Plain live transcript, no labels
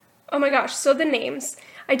Oh my gosh, so the names.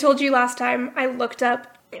 I told you last time I looked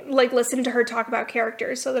up, listened to her talk about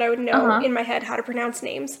characters so that I would know in my head how to pronounce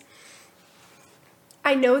names.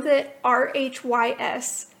 I know that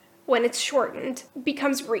Rhys, when it's shortened,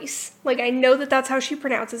 becomes Reese. I know that that's how she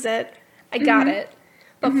pronounces it. I got it.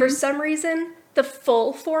 But for some reason, the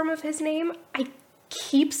full form of his name, I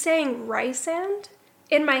keep saying Rysand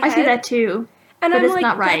in my head. I see that too. And but I'm it's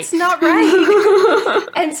not right. That's not right.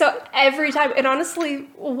 And so every time, and honestly,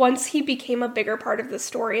 once he became a bigger part of the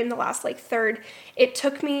story in the last, third, it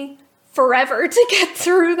took me forever to get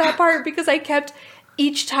through that part because I kept,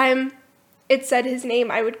 each time it said his name,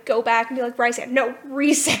 I would go back and be like, Rysand. No,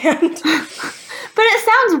 Rysand. But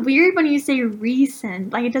it sounds weird when you say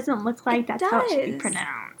Rysand. It doesn't look like that's how it should be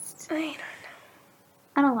pronounced. I don't know.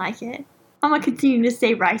 I don't like it. I'm going to continue to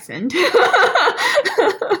say Rysand.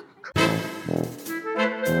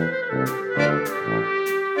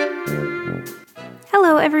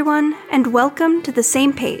 Hello everyone, and welcome to The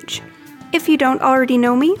Same Page. If you don't already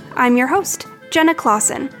know me, I'm your host, Jenna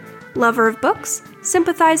Clausen, lover of books,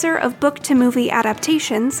 sympathizer of book-to-movie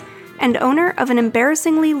adaptations, and owner of an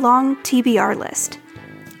embarrassingly long TBR list.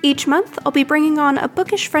 Each month, I'll be bringing on a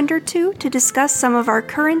bookish friend or two to discuss some of our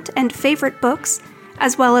current and favorite books,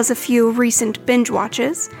 as well as a few recent binge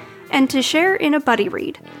watches, and to share in a buddy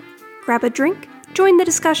read. Grab a drink, join the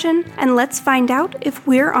discussion, and let's find out if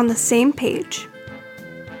we're on the same page.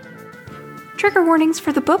 Trigger warnings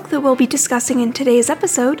for the book that we'll be discussing in today's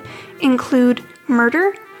episode include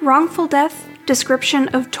murder, wrongful death, description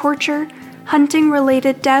of torture,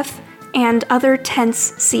 hunting-related death, and other tense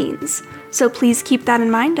scenes. So please keep that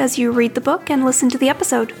in mind as you read the book and listen to the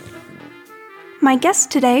episode. My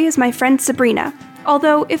guest today is my friend Sabrina,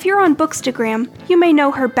 although if you're on Bookstagram, you may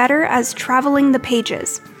know her better as Traveling the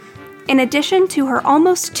Pages. In addition to her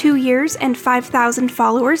almost 2 years and 5,000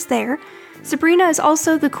 followers there, Sabrina is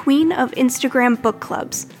also the queen of Instagram book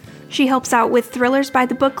clubs. She helps out with Thrillers by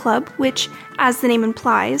the Book Club, which, as the name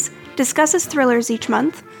implies, discusses thrillers each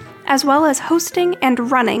month, as well as hosting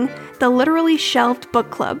and running the Literally Shelved Book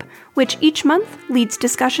Club, which each month leads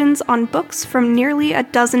discussions on books from nearly a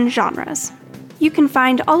dozen genres. You can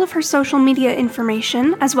find all of her social media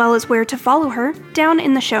information, as well as where to follow her, down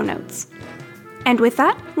in the show notes. And with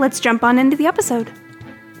that, let's jump on into the episode.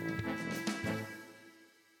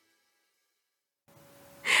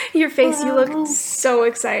 Your face, you look so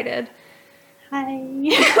excited. Hi.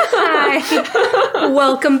 Hi.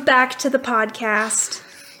 Welcome back to the podcast.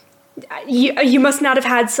 You must not have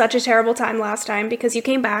had such a terrible time last time because you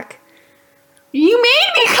came back. You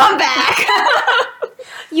made me come back!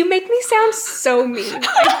 You make me sound so mean.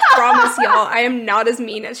 I promise y'all, I am not as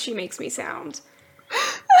mean as she makes me sound.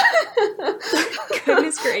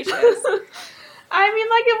 Goodness gracious. I mean,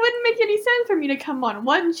 it wouldn't make any sense for me to come on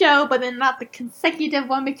one show, but then not the consecutive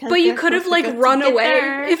one because... But you could have, run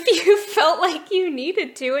away if you felt like you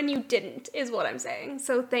needed to, and you didn't, is what I'm saying.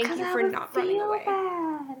 So thank you for not running away.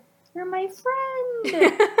 Bad. You're my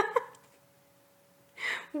friend.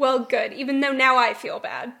 Well, good. Even though now I feel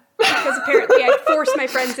bad. Because apparently I forced my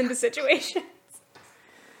friends into situations.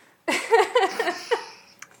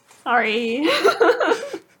 Sorry.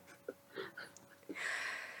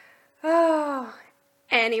 Oh,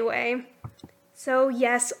 anyway. So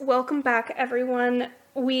yes, welcome back everyone.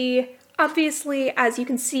 We obviously, as you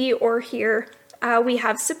can see or hear, we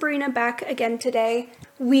have Sabrina back again today.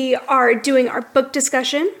 We are doing our book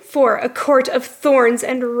discussion for A Court of Thorns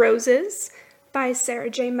and Roses by Sarah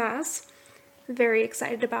J. Maas. Very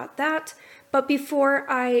excited about that. But before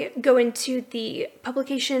I go into the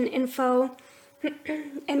publication info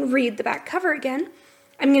and read the back cover again,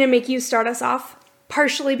 I'm going to make you start us off.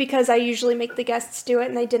 Partially because I usually make the guests do it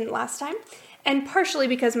and I didn't last time, and partially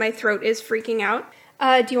because my throat is freaking out.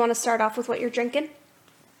 Do you want to start off with what you're drinking?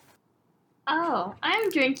 Oh, I'm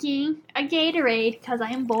drinking a Gatorade because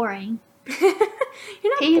I am boring. You're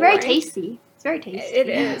not boring. Very tasty. It's very tasty. It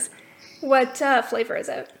is. What flavor is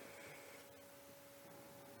it?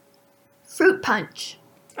 Fruit punch.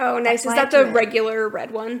 Oh, nice. Is that the regular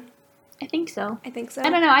red one? I think so. I think so. I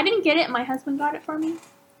don't know. I didn't get it. My husband got it for me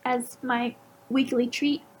as my weekly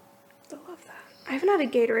treat. I love that. I haven't had a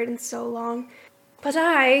Gatorade in so long. But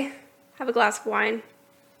I have a glass of wine.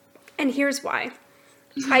 And here's why.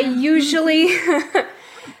 I usually...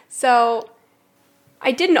 So,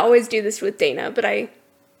 I didn't always do this with Dana, but I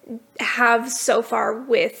have so far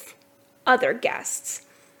with other guests.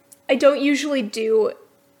 I don't usually do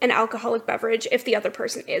an alcoholic beverage if the other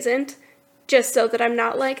person isn't, just so that I'm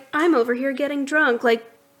not I'm over here getting drunk,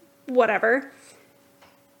 whatever.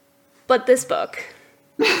 But this book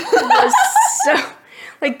was so,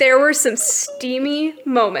 there were some steamy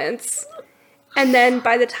moments, And then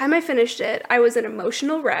by the time I finished it, I was an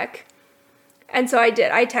emotional wreck. And so I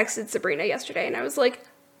did. I texted Sabrina yesterday and I was like,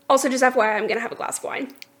 also just FYI, I'm going to have a glass of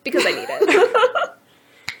wine because I need it.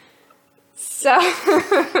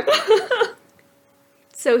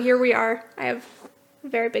 So here we are. I have a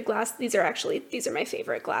very big glass. These are my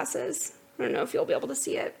favorite glasses. I don't know if you'll be able to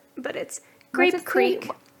see it, but it's Grape Creek.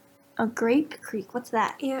 Oh, Grape Creek. What's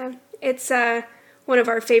that? Yeah. It's one of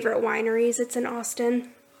our favorite wineries. It's in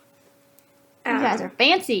Austin. You guys are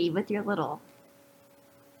fancy with your little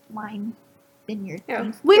wine vineyard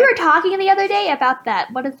things. Yeah. We were talking the other day about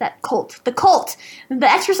that. What is that cult? The cult. The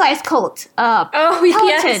exercise cult. Peloton.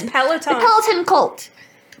 Yes, Peloton. The Peloton cult.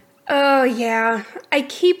 Oh, yeah. I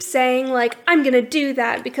keep saying, like, I'm going to do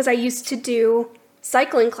that because I used to do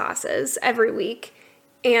cycling classes every week.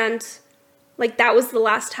 And, like, that was the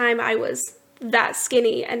last time I was that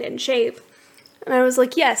skinny and in shape. And I was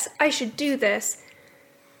like, yes, I should do this.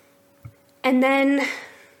 And then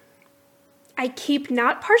I keep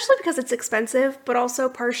not, partially because it's expensive, but also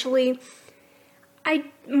partially,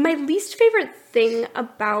 my least favorite thing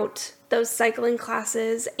about those cycling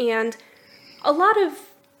classes and a lot of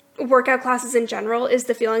workout classes in general is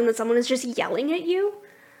the feeling that someone is just yelling at you.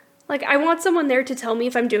 Like, I want someone there to tell me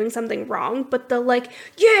if I'm doing something wrong, but the like,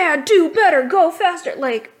 yeah, do better, go faster.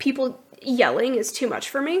 Like, people yelling is too much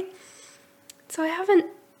for me. So I haven't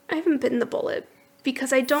bitten the bullet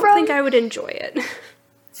because I don't think I would enjoy it.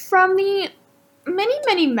 From the many,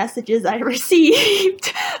 many messages I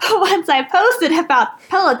received once I posted about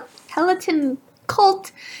Peloton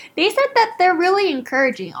cult, they said that they're really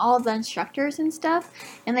encouraging all the instructors and stuff,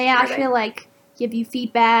 and they actually like give you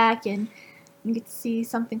feedback, and you get to see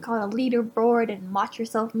something called a leaderboard and watch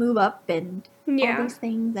yourself move up and all these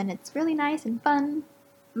things, and it's really nice and fun.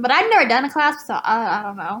 But I've never done a class, so I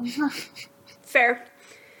don't know. Fair.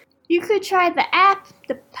 You could try the app,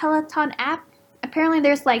 the Peloton app. Apparently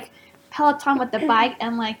there's like Peloton with the bike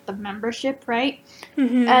and like the membership, right?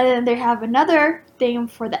 Mm-hmm. And then they have another thing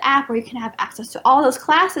for the app where you can have access to all those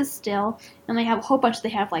classes still. And they have a whole bunch. They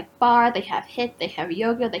have like bar, they have HIIT, they have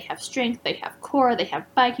yoga, they have strength, they have core, they have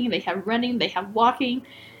biking, they have running, they have walking.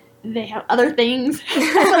 They have other things.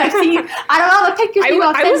 That's what I've seen. I don't know the pictures.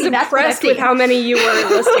 I was impressed with how many you were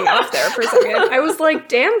listing off there for a second. I was like,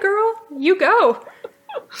 damn, girl, you go.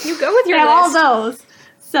 You go with your list. All those.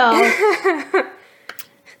 So.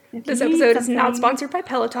 This episode is not sponsored by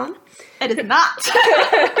Peloton. It is not.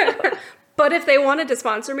 But if they wanted to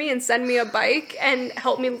sponsor me and send me a bike and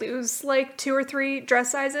help me lose like 2 or 3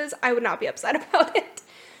 dress sizes, I would not be upset about it.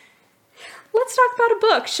 Let's talk about a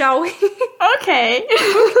book, shall we? Okay.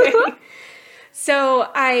 So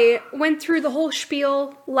I went through the whole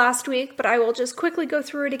spiel last week, but I will just quickly go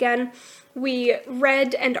through it again. We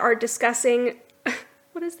read and are discussing...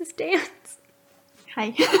 What is this dance?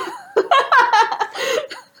 Hi.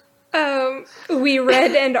 We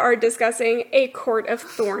read and are discussing A Court of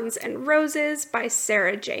Thorns and Roses by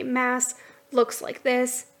Sarah J. Maas. Looks like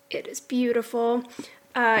this. It is beautiful.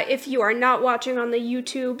 If you are not watching on the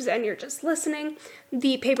YouTubes and you're just listening,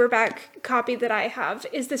 the paperback copy that I have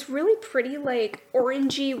is this really pretty, like,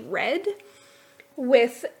 orangey red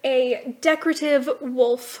with a decorative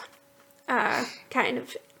wolf kind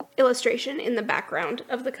of illustration in the background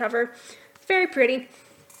of the cover. Very pretty.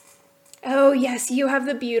 Oh, yes, you have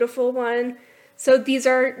the beautiful one. So these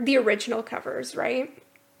are the original covers, right?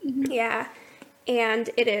 Mm-hmm. Yeah. And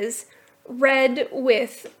it is red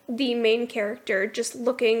with the main character just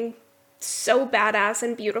looking so badass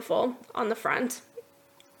and beautiful on the front.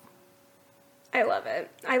 I love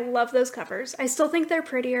it. I love those covers. I still think they're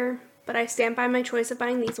prettier, but I stand by my choice of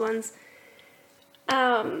buying these ones.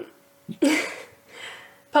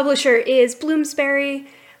 Publisher is Bloomsbury.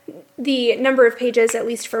 The number of pages, at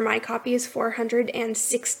least for my copy, is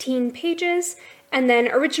 416 pages. And then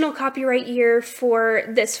original copyright year for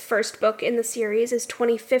this first book in the series is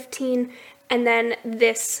 2015. And then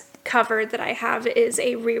this cover that I have is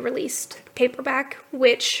a re-released paperback,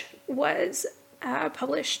 which was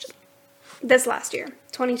published this last year,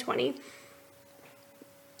 2020.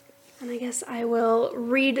 And I guess I will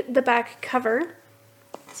read the back cover.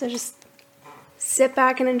 So just sit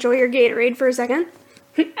back and enjoy your Gatorade for a second.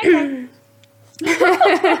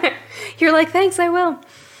 You're like, thanks, I will.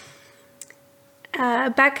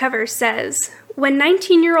 Back cover says, when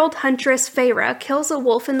 19-year-old huntress Feyre kills a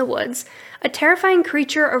wolf in the woods, a terrifying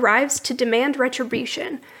creature arrives to demand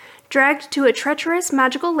retribution. Dragged to a treacherous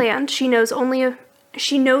magical land she knows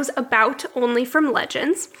about only from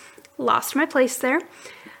legends. Lost my place there.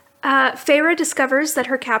 Feyre discovers that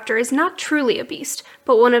her captor is not truly a beast,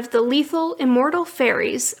 but one of the lethal, immortal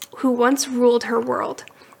fairies who once ruled her world.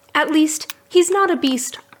 At least, he's not a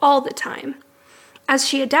beast all the time. As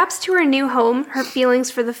she adapts to her new home, her feelings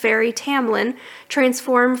for the fairy Tamlin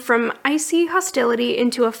transform from icy hostility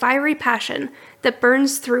into a fiery passion that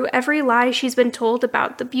burns through every lie she's been told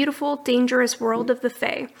about the beautiful, dangerous world of the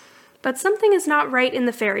Fae. But something is not right in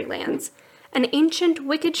the fairylands. An ancient,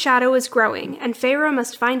 wicked shadow is growing, and Feyre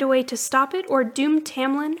must find a way to stop it or doom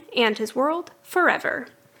Tamlin and his world forever.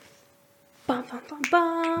 Bum, bum, bum,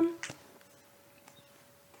 bum.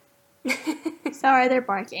 Sorry, they're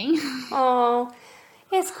barking. Oh,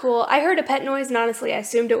 it's cool. I heard a pet noise, and honestly, I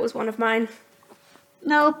assumed it was one of mine.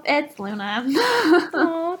 Nope, it's Luna.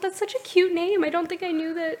 Oh, that's such a cute name. I don't think I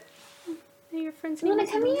knew that your friend's name Luna,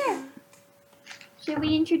 was come here. Should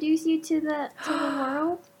we introduce you to the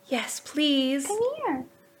world? Yes, please. Come here.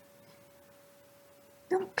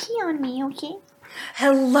 Don't pee on me, okay?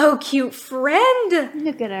 Hello, cute friend.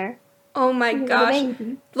 Look at her. Oh my Look at gosh. the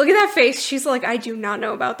baby. Look at that face. She's like, I do not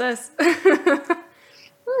know about this.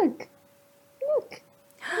 Look.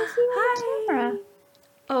 I see you on camera.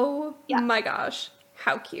 Oh Yeah. my gosh.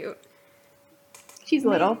 How cute. She's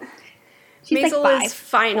little. She's Maisel like 5. is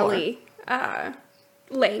finally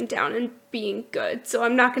laying down and being good, so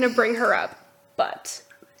I'm not going to bring her up, but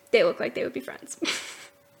they look like they would be friends.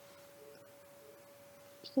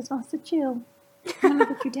 She just wants to chill. I'm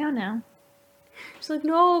gonna put you down now. She's like,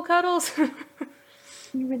 no, cuddles.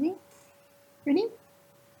 You ready? Ready?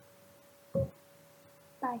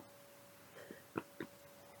 Bye.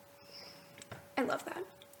 I love that.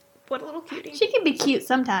 What a little cutie. She can be cute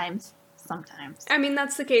sometimes. Sometimes. I mean,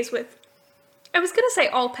 that's the case with, I was going to say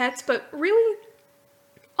all pets, but really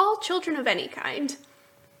all children of any kind.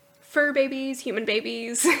 Fur babies, human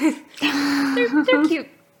babies. they're cute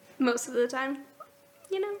most of the time.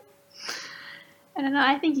 You know? I don't know.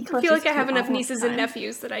 I think I feel like I have enough nieces and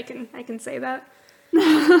nephews that I can say that.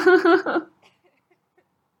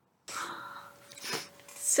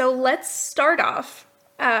 So let's start off.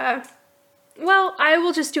 Well, I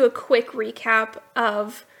will just do a quick recap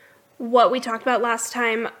of what we talked about last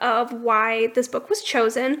time of why this book was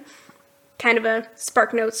chosen. Kind of a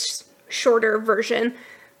SparkNotes shorter version.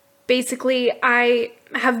 Basically, I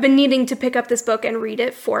have been needing to pick up this book and read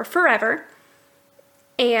it for forever.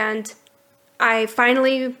 And I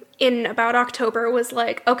finally, in about October, was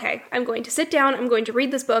like, okay, I'm going to sit down, I'm going to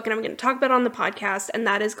read this book, and I'm going to talk about it on the podcast, and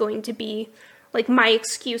that is going to be, like, my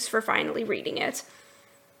excuse for finally reading it.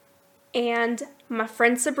 And my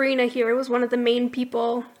friend Sabrina here was one of the main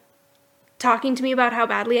people talking to me about how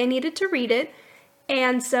badly I needed to read it,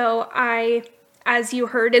 and so I, as you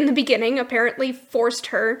heard in the beginning, apparently forced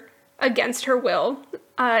her, against her will,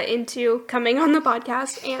 into coming on the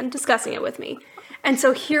podcast and discussing it with me. And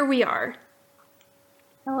so here we are.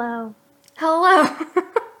 Hello. Hello.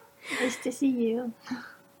 Nice to see you.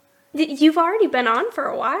 You've already been on for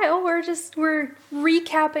a while. We're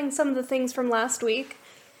recapping some of the things from last week.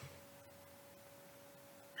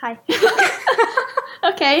 Hi.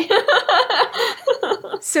 Okay.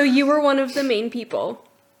 So you were one of the main people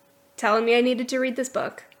telling me I needed to read this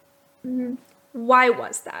book. Mm-hmm. Why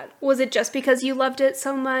was that? Was it just because you loved it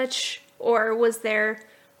so much? Or was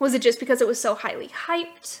it just because it was so highly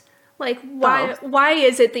hyped? Like, why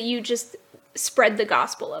is it that you just spread the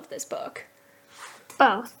gospel of this book?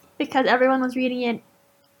 Both. Because everyone was reading it,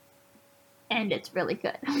 and it's really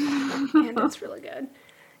good. And it's really good.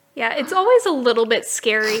 Yeah, it's always a little bit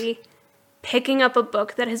scary picking up a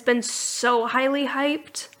book that has been so highly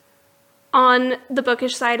hyped on the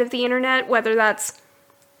bookish side of the internet, whether that's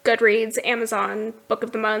Goodreads, Amazon, Book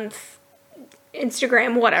of the Month,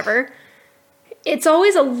 Instagram, whatever. It's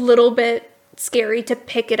always a little bit scary to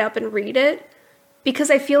pick it up and read it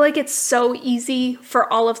because I feel like it's so easy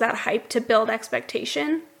for all of that hype to build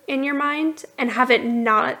expectation in your mind and have it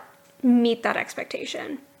not meet that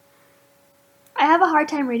expectation. I have a hard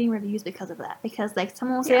time reading reviews because of that. Because, like,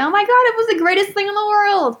 someone will say, oh my god, it was the greatest thing in the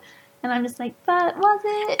world. And I'm just like, but was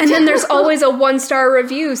it? And then there's always a 1-star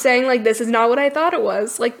review saying, like, this is not what I thought it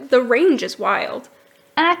was. Like, the range is wild.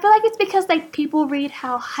 And I feel like it's because, like, people read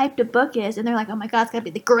how hyped a book is, and they're like, oh my god, it's gonna be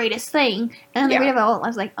the greatest thing. And then they read about it, I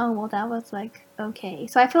was like, oh, well, that was, like, okay.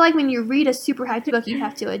 So I feel like when you read a super hyped book, you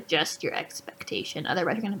have to adjust your expectation.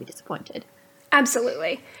 Otherwise, you're gonna be disappointed.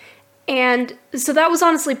 Absolutely. And so that was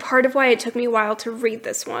honestly part of why it took me a while to read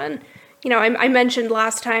this one. You know, I mentioned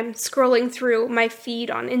last time scrolling through my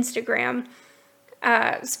feed on Instagram,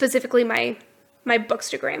 specifically my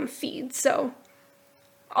Bookstagram feed. So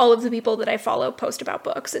all of the people that I follow post about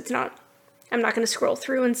books. I'm not going to scroll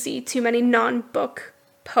through and see too many non-book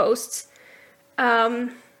posts.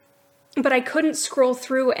 But I couldn't scroll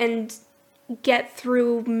through and get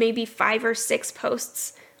through maybe 5 or 6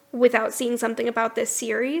 posts without seeing something about this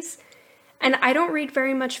series. And I don't read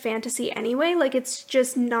very much fantasy anyway. Like, it's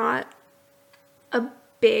just not a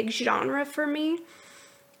big genre for me.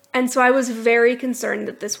 And so I was very concerned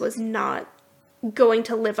that this was not going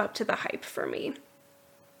to live up to the hype for me.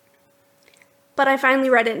 But I finally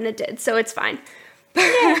read it and it did, so it's fine.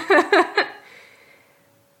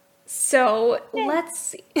 So, let's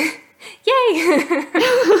see. Yay!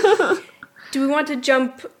 Do we want to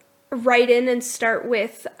jump right in and start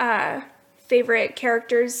with favorite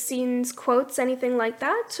characters, scenes, quotes, anything like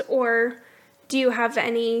that? Or do you have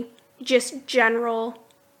any just general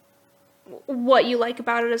what you like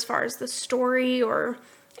about it as far as the story or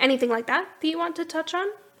anything like that you want to touch on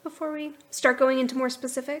before we start going into more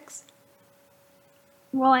specifics?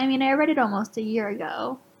 Well, I mean, I read it almost a year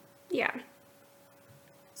ago. Yeah.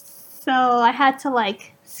 So I had to,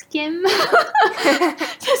 like, skim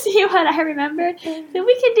to see what I remembered. So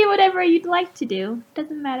we can do whatever you'd like to do.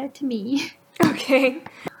 Doesn't matter to me. Okay.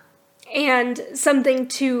 And something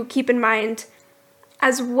to keep in mind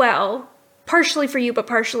as well, partially for you, but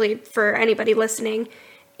partially for anybody listening,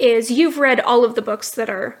 is you've read all of the books that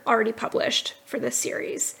are already published for this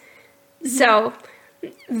series. Mm-hmm. So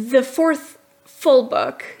the fourth full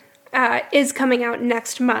book is coming out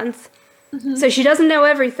next month. Mm-hmm. So she doesn't know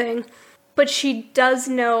everything, but she does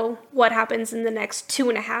know what happens in the next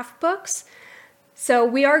 2.5 books. So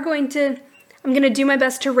I'm going to do my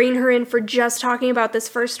best to rein her in for just talking about this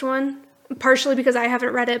first one, partially because I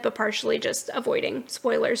haven't read it, but partially just avoiding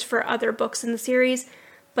spoilers for other books in the series,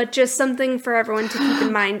 but just something for everyone to keep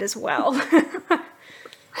in mind as well.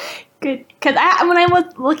 Good, because when I was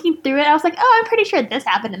looking through it, I was like, oh, I'm pretty sure this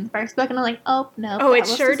happened in the first book, and I'm like, oh, no, oh, it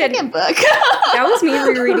sure did. Second book. That was me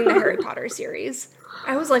rereading the Harry Potter series.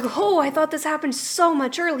 I was like, oh, I thought this happened so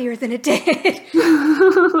much earlier than it did.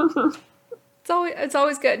 It's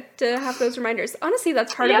always good to have those reminders. Honestly,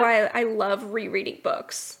 that's part of why I love rereading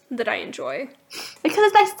books that I enjoy. Because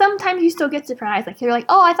it's like sometimes you still get surprised. Like, you're like,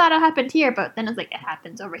 oh, I thought it happened here, but then it's like, it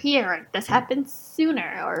happens over here, or this happens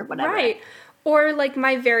sooner, or whatever. Right. Or, like,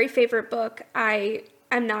 my very favorite book, I'm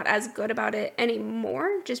not as good about it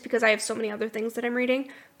anymore, just because I have so many other things that I'm reading,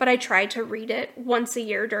 but I try to read it once a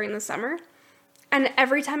year during the summer. And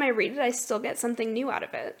every time I read it, I still get something new out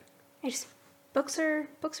of it. Books are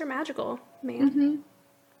magical, man. Mm-hmm.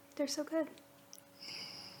 They're so good.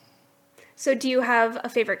 So do you have a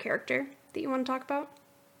favorite character that you want to talk about?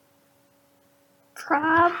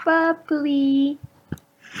 Probably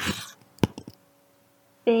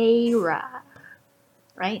Feyre.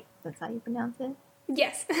 Right? That's how you pronounce it?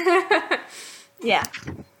 Yes. Yeah.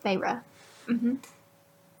 Feyre. Mm-hmm.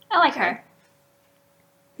 I like her.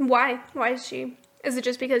 Why? Why is she? Is it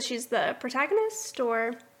just because she's the protagonist,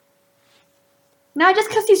 or? No, just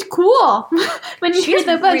because she's cool. When you hear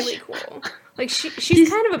the book, really cool. Like she's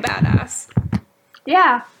kind of a badass.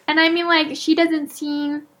 Yeah, and I mean, like, she doesn't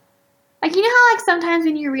seem like, you know how, like, sometimes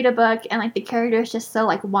when you read a book and, like, the character is just so,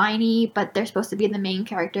 like, whiny, but they're supposed to be the main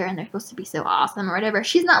character and they're supposed to be so awesome or whatever.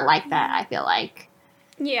 She's not like that, I feel like.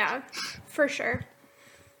 Yeah, for sure.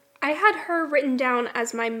 I had her written down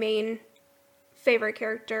as my main favorite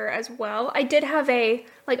character as well. I did have a,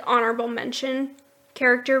 like, honorable mention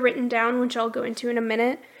character written down, which I'll go into in a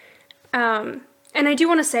minute. And I do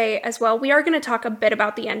want to say as well, we are going to talk a bit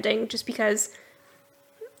about the ending, just because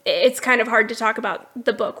it's kind of hard to talk about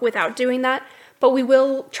the book without doing that, but we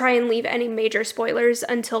will try and leave any major spoilers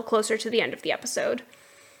until closer to the end of the episode.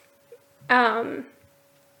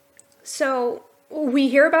 So we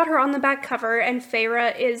hear about her on the back cover, and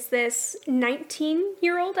Feyre is this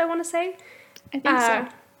 19-year-old, I want to say. I think so.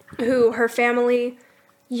 Who her family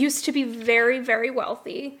used to be very, very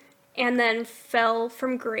wealthy, and then fell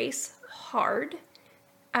from grace hard.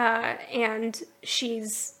 And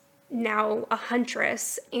she's now a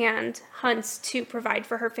huntress and hunts to provide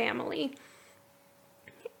for her family.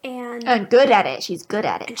 And good at it. She's good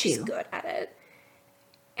at it, too. She's good at it.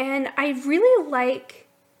 And I really like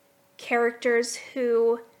characters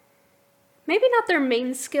who, maybe not their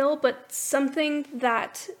main skill, but something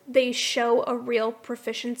that they show a real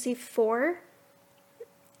proficiency for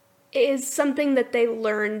is something that they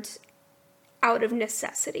learned out of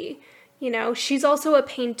necessity. You know, she's also a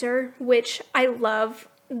painter, which I love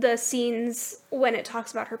the scenes when it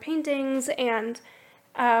talks about her paintings and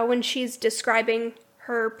when she's describing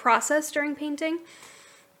her process during painting.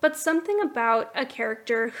 But something about a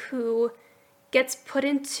character who gets put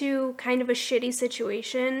into kind of a shitty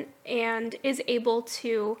situation and is able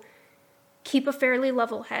to keep a fairly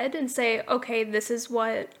level head and say, okay, this is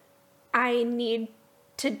what I need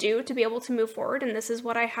to do to be able to move forward, and this is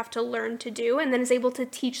what I have to learn to do, and then is able to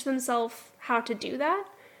teach themselves how to do that.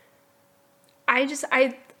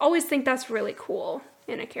 I always think that's really cool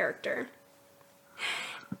in a character.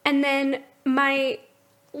 And then my,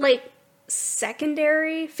 like,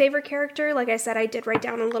 secondary favorite character, like I said, I did write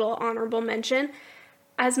down a little honorable mention.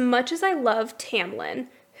 As much as I love Tamlin,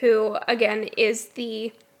 who, again, is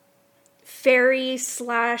the fairy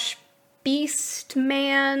slash beast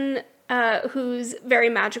man, who's very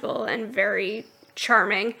magical and very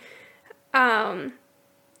charming,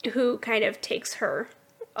 who kind of takes her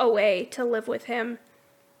away to live with him.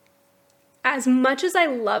 As much as I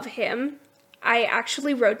love him, I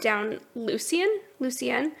actually wrote down Lucien.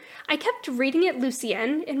 I kept reading it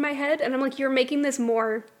Lucien in my head, and I'm like, you're making this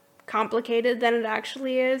more complicated than it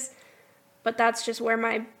actually is. But that's just where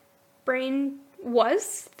my brain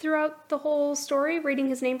was throughout the whole story, reading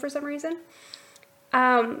his name for some reason.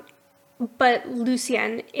 But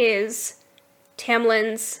Lucien is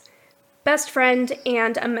Tamlin's best friend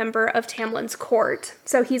and a member of Tamlin's court,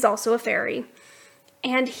 so he's also a fairy.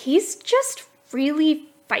 And he's just really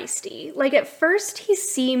feisty. Like, at first he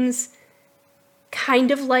seems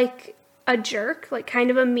kind of like a jerk, like kind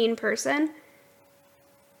of a mean person.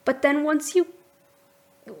 But then once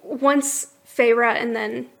Feyre and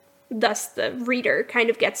then thus the reader kind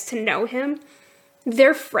of gets to know him,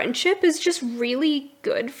 their friendship is just really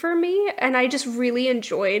good for me, and I just really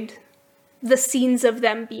enjoyed the scenes of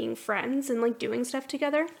them being friends and, like, doing stuff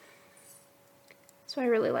together. So I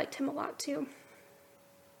really liked him a lot, too.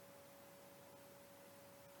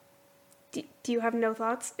 Do you have no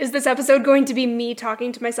thoughts? Is this episode going to be me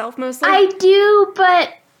talking to myself mostly? I do,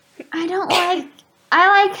 but I don't like...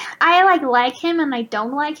 I like him, and I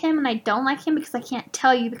don't like him, and I don't like him because I can't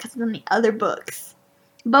tell you because of the other books.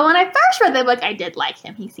 But when I first read the book, I did like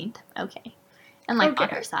him. He seemed okay. And, like, on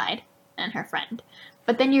her side. And her friend.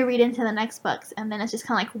 But then you read into the next books, and then it's just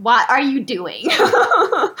kind of like, what are you doing?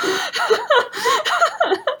 Well,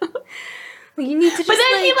 you need to just, but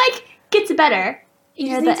then he, like, gets better. You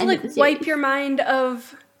just need to, like, wipe your mind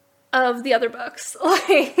of the other books.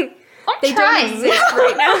 Like, they don't exist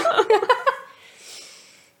right now.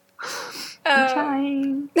 I'm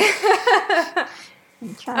trying.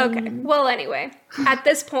 I'm trying. Okay. Well, anyway, at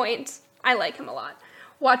this point, I like him a lot.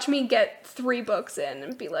 Watch me get 3 books in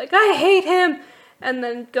and be like, I hate him. And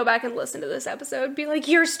then go back and listen to this episode. Be like,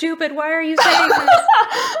 you're stupid. Why are you saying this?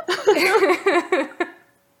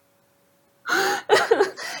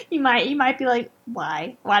 You might be like,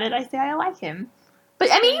 why? Why did I say I like him? But,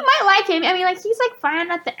 I mean, you might like him. I mean, like, he's, like,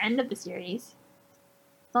 fine at the end of the series.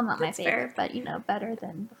 Well, not my favorite, but, you know, better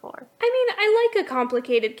than before. I mean, I like a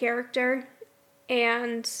complicated character.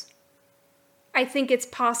 And I think it's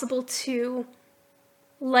possible to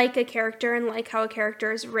like a character and like how a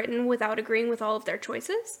character is written without agreeing with all of their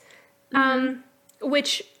choices.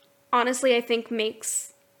 Which, honestly, I think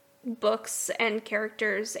makes books and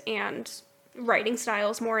characters and writing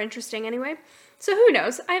styles more interesting anyway. So who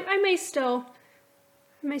knows? I may still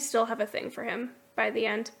have a thing for him by the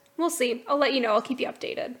end. We'll see. I'll let you know. I'll keep you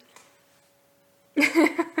updated.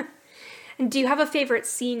 And do you have a favorite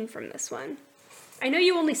scene from this one? I know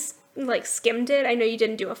you only, like, skimmed it. I know you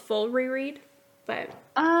didn't do a full reread, but...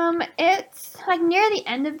 It's, like, near the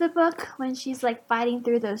end of the book when she's, like, fighting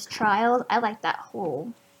through those trials. I like that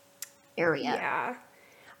whole area. Yeah.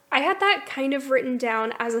 I had that kind of written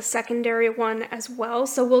down as a secondary one as well,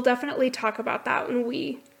 so we'll definitely talk about that when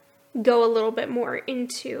we go a little bit more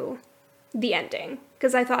into the ending.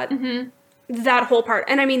 Because I thought that whole part,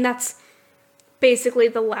 and I mean, that's basically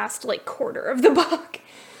the last, like, quarter of the book.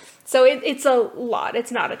 So it's a lot.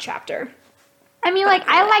 It's not a chapter. I mean, like,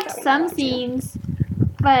 I liked some scenes,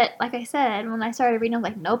 but like I said, when I started reading, I was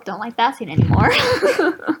like, nope, don't like that scene anymore.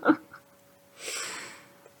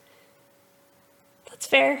 That's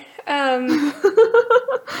fair.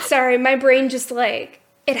 Sorry, my brain just, like,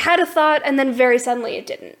 it had a thought, and then very suddenly it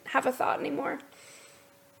didn't have a thought anymore.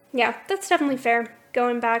 Yeah, that's definitely fair,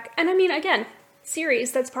 going back. And I mean, again,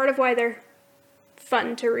 series, that's part of why they're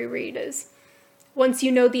fun to reread, is once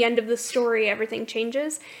you know the end of the story, everything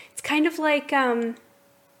changes. It's kind of like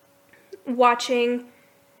watching,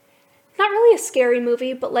 not really a scary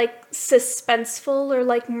movie, but like suspenseful or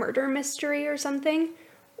like murder mystery or something,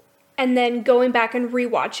 and then going back and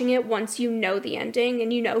rewatching it once you know the ending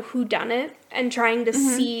and you know who done it, and trying to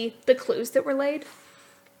see the clues that were laid.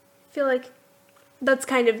 I feel like that's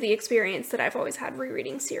kind of the experience that I've always had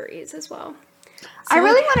rereading series as well. So, I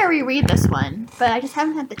really want to reread this one, but I just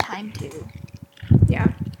haven't had the time to. Yeah.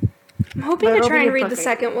 I'm hoping to try and read the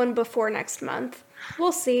second one before next month.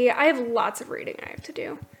 We'll see. I have lots of reading I have to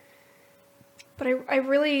do. But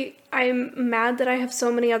I'm mad that I have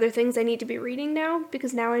so many other things I need to be reading now,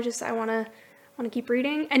 because now I want to keep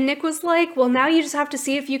reading. And Nick was like, well, now you just have to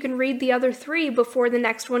see if you can read the other 3 before the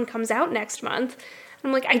next one comes out next month.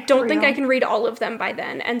 I'm like, I don't think I Real. can read all of them by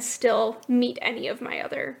then and still meet any of my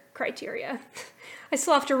other criteria. I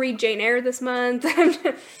still have to read Jane Eyre this month.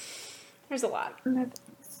 There's a lot.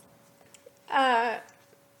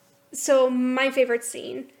 So my favorite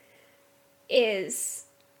scene is,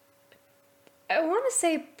 I want to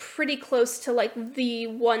say, pretty close to like the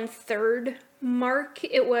 1/3 mark.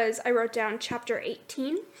 I wrote down chapter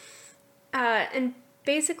 18. And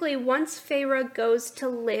basically, once Feyre goes to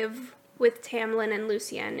live with Tamlin and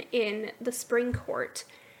Lucienne in the Spring Court,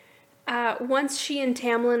 once she and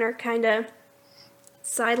Tamlin are kind of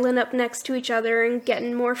sidling up next to each other and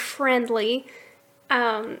getting more friendly,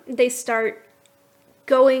 they start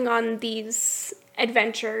going on these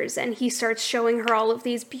adventures, and he starts showing her all of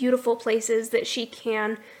these beautiful places that she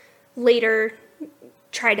can later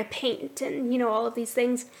try to paint and, all of these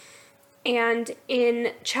things. And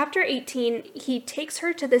in chapter 18, he takes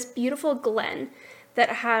her to this beautiful glen that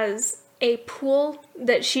has a pool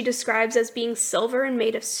that she describes as being silver and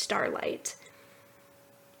made of starlight,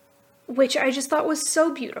 which I just thought was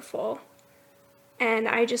so beautiful. And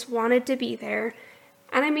I just wanted to be there.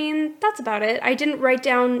 And I mean, that's about it. I didn't write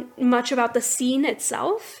down much about the scene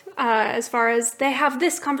itself, as far as they have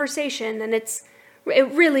this conversation and it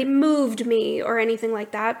really moved me or anything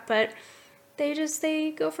like that, but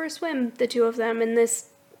they go for a swim, the two of them, in this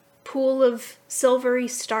pool of silvery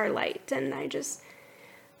starlight, and I just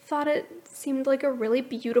thought it seemed like a really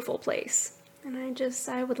beautiful place, and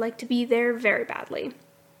I would like to be there very badly.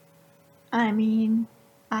 I mean,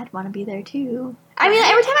 I'd want to be there too. I mean,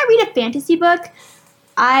 every time I read a fantasy book,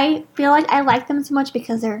 I feel like I like them so much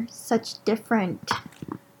because they're such different,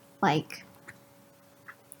 like,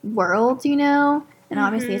 worlds, and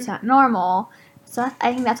obviously it's not normal. So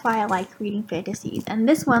I think that's why I like reading fantasies. And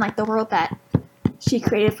this one, like the world that she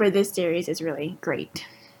created for this series, is really great.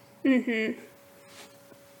 Mm-hmm.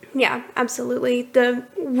 Yeah, absolutely. The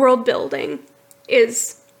world building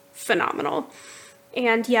is phenomenal.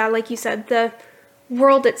 And yeah, like you said, the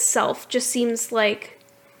world itself just seems like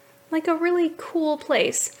a really cool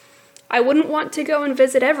place. I wouldn't want to go and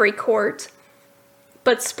visit every court,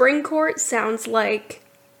 but Spring Court sounds like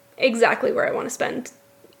exactly where I want to spend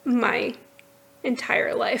my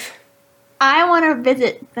entire life. I want to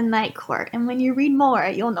visit the Night Court, and when you read more,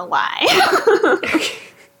 you'll know why.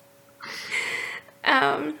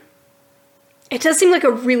 It does seem like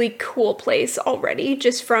a really cool place already,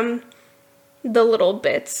 just from the little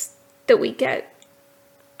bits that we get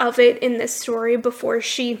of it in this story before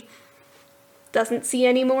she doesn't see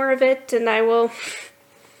any more of it, and I will,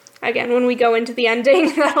 again, when we go into the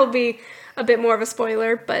ending, that'll be a bit more of a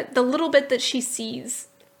spoiler, but the little bit that she sees,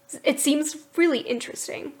 it seems really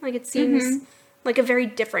interesting. Like, it seems like a very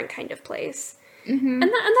different kind of place. Mm-hmm.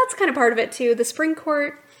 And that's kind of part of it, too. The Spring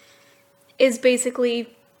Court is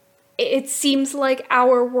basically, it seems like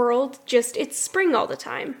our world, just, it's spring all the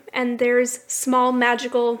time. And there's small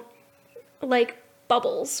magical, like,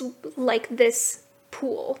 bubbles, like this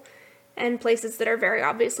pool, and places that are very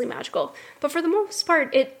obviously magical. But for the most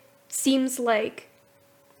part, it seems like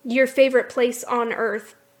your favorite place on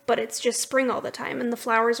Earth, but it's just spring all the time, and the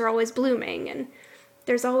flowers are always blooming, and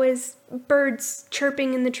there's always birds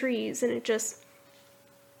chirping in the trees, and it just...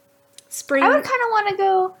 Spring... I would kind of want to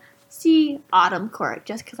go see Autumn Court,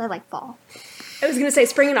 just because I like fall. I was going to say,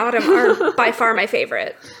 spring and autumn are by far my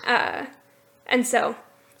favorite. And so,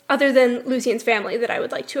 other than Lucien's family that I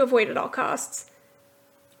would like to avoid at all costs,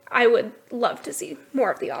 I would love to see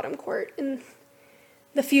more of the Autumn Court in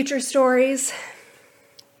the future stories.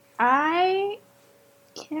 I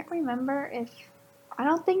can't remember if... I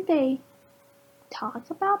don't think they talk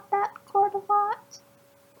about that court a lot.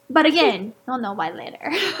 But again, I'll know why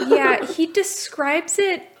later. Yeah, he describes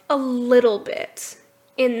it a little bit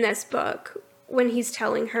in this book when he's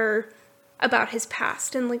telling her about his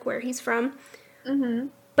past and, like, where he's from. Mm-hmm.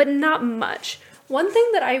 But not much. One thing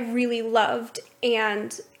that I really loved,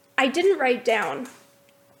 and I didn't write down,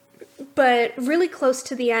 but really close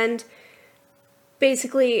to the end,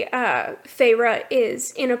 basically, Feyre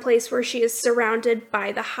is in a place where she is surrounded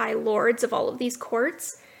by the High Lords of all of these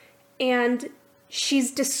courts, and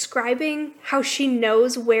she's describing how she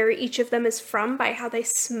knows where each of them is from by how they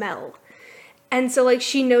smell. And so, like,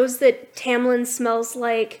 she knows that Tamlin smells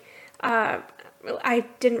like, I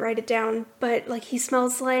didn't write it down, but, like, he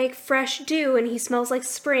smells like fresh dew, and he smells like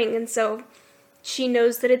spring, and so she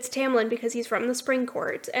knows that it's Tamlin because he's from the Spring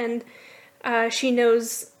Court, and she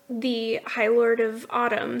knows the High Lord of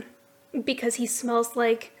Autumn because he smells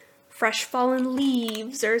like fresh fallen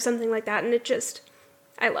leaves or something like that, and it just,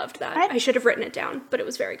 I loved that. I should have written it down, but it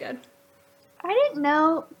was very good. I didn't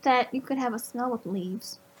know that you could have a smell with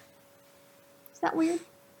leaves. Is that weird?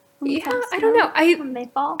 Yeah, I don't know. When they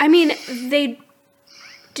fall? I mean, they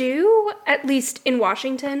do, at least in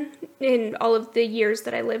Washington, in all of the years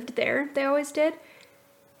that I lived there, they always did.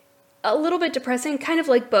 A little bit depressing, kind of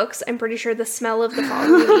like books. I'm pretty sure the smell of the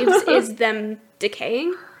fallen leaves is them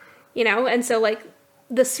decaying, you know? And so, like,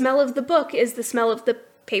 the smell of the book is the smell of the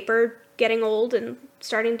paper getting old and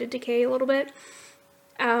starting to decay a little bit,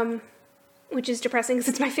 which is depressing because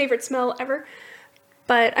it's my favorite smell ever.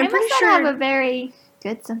 But I'm pretty sure... I have a very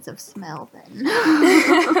good sense of smell, then.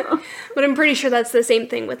 But I'm pretty sure that's the same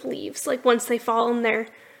thing with leaves. Like, once they fall and they're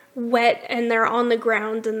wet and they're on the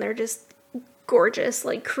ground and they're just gorgeous,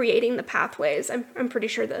 like, creating the pathways, I'm pretty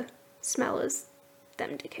sure the smell is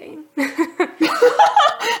them decaying.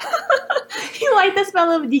 You like the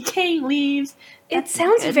smell of decaying leaves. It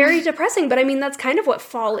sounds very depressing, but I mean, that's kind of what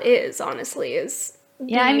fall is, honestly, is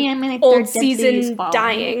I mean, like old season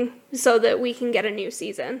dying so that we can get a new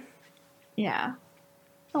season. Yeah.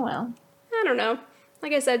 Oh, well. I don't know.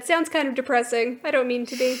 Like I said, sounds kind of depressing. I don't mean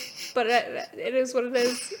to be, but it is what it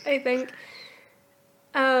is, I think.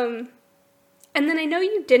 And then I know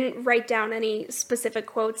you didn't write down any specific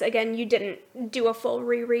quotes. Again, you didn't do a full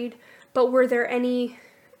reread, but were there any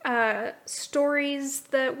stories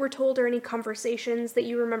that were told or any conversations that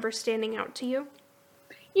you remember standing out to you?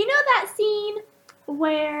 You know that scene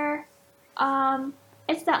where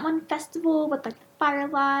it's that one festival with like the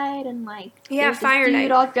firelight and like yeah, Fire dude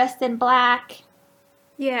Night, all dressed in black.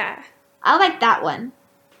 Yeah, I like that one.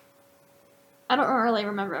 I don't really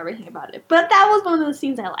remember everything about it, but that was one of those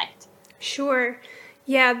scenes I liked. Sure.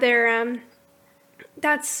 Yeah, they're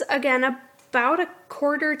that's again about a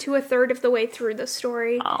quarter to a third of the way through the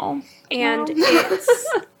story. Oh. And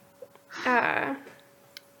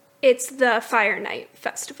it's the Fire Night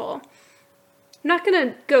Festival. I'm not going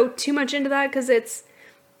to go too much into that because it's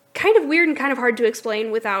kind of weird and kind of hard to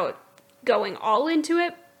explain without going all into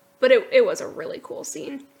it, but it was a really cool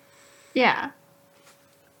scene. Yeah.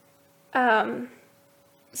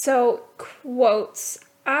 So, quotes.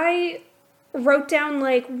 I wrote down,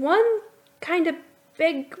 like, one kind of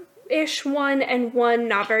big-ish one and one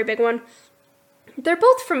not very big one. They're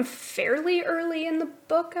both from fairly early in the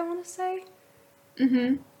book, I want to say.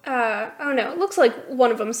 Mm-hmm. I don't know. It looks like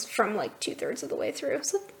one of them's from, like, 2/3 of the way through,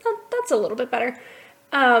 so that's a little bit better.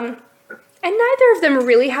 And neither of them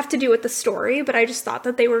really have to do with the story, but I just thought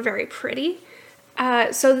that they were very pretty.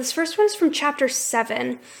 So this first one is from chapter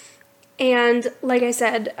 7, and like I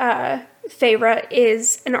said, Feyre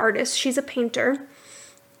is an artist. She's a painter,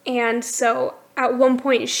 and so at one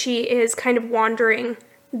point she is kind of wandering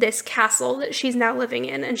this castle that she's now living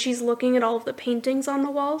in, and she's looking at all of the paintings on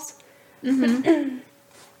the walls. Mm-hmm.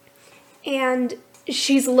 And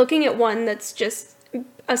she's looking at one that's just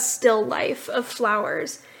a still life of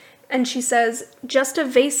flowers. And she says, just a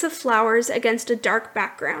vase of flowers against a dark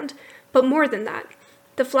background. But more than that,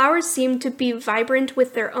 the flowers seem to be vibrant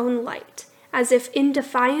with their own light, as if in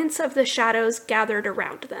defiance of the shadows gathered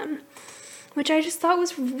around them. Which I just thought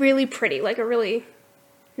was really pretty, like a really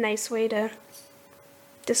nice way to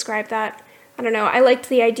describe that. I don't know, I liked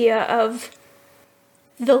the idea of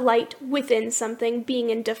the light within something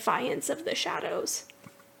being in defiance of the shadows.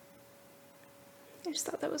 I just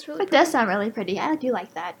thought that was really pretty. It does sound really pretty. I do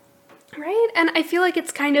like that. Right? And I feel like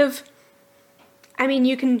it's kind of, I mean,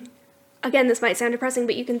 you can, again, this might sound depressing,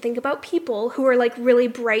 but you can think about people who are like really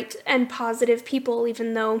bright and positive people,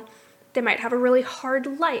 even though they might have a really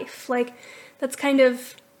hard life. Like, that's kind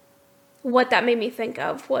of what that made me think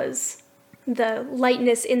of, was the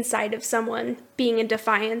lightness inside of someone being in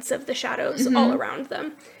defiance of the shadows all around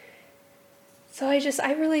them. So I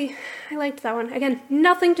liked that one. Again,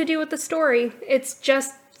 nothing to do with the story. It's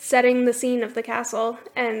just setting the scene of the castle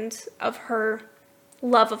and of her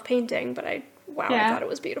love of painting, but I thought it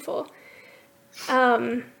was beautiful.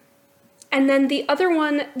 And then the other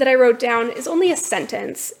one that I wrote down is only a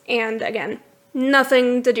sentence, and again,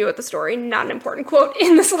 nothing to do with the story, not an important quote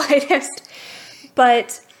in the slightest,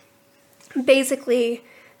 but basically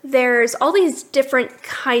there's all these different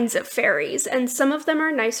kinds of fairies, and some of them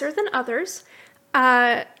are nicer than others,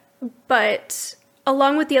 but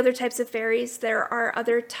along with the other types of fairies, there are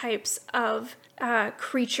other types of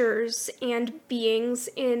creatures and beings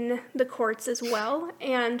in the courts as well,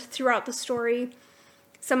 and throughout the story,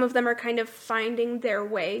 some of them are kind of finding their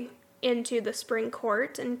way into the Spring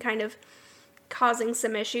Court and kind of causing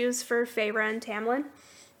some issues for Feyre and Tamlin.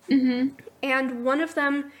 Mm-hmm. And one of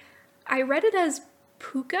them, I read it as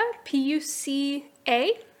Puka,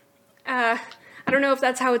 P-U-C-A. I don't know if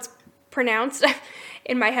that's how it's pronounced.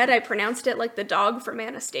 In my head, I pronounced it like the dog from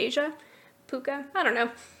Anastasia. Puka. I don't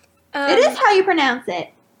know. It is how you pronounce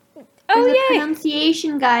it. There's a yay!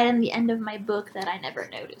 pronunciation guide in the end of my book that I never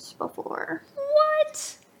noticed before.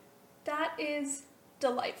 What? That is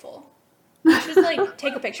delightful. You should, like,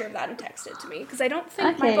 take a picture of that and text it to me, because I don't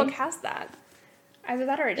think my book has that. Either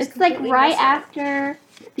that or I just It's, like, right missed it. after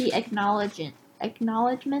the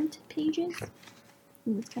acknowledgement pages.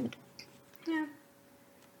 It's kind of... Yeah.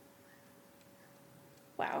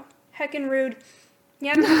 Wow. Heckin' rude.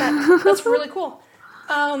 Yeah, no, that's really cool.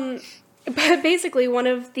 But basically, one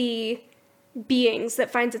of the beings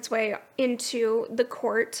that finds its way into the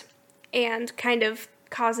court and kind of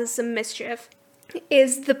causes some mischief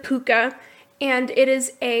is the puka, and it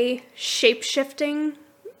is a shape-shifting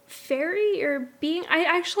fairy or being.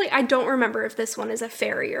 I don't remember if this one is a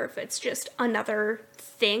fairy or if it's just another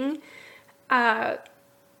thing. But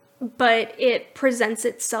it presents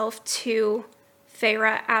itself to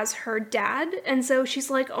Feyre as her dad, and so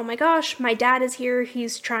she's like, oh my gosh, my dad is here,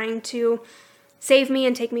 he's trying to save me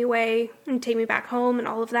and take me away and take me back home and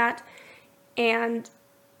all of that. And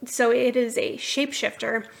so it is a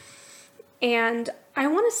shapeshifter, and I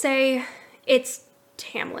want to say it's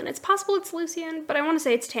Tamlin. It's possible it's Lucian, but I want to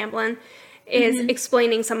say it's Tamlin is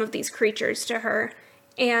explaining some of these creatures to her,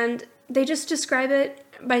 and they just describe it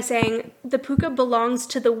by saying the puka belongs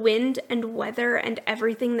to the wind and weather and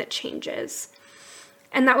everything that changes.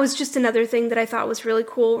 And that was just another thing that I thought was really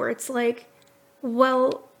cool, where it's like,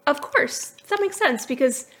 well, of course, that makes sense,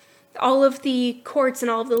 because all of the courts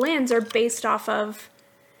and all of the lands are based off of,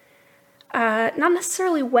 not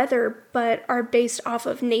necessarily weather, but are based off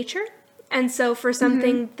of nature. And so for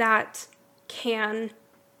something that can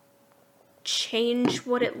change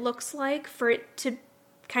what it looks like, for it to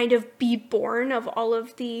kind of be born of all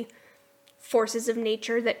of the forces of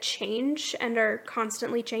nature that change and are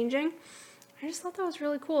constantly changing, I just thought that was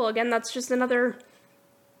really cool. Again, that's just another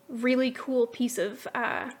really cool piece of,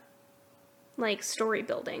 like, story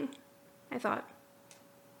building, I thought.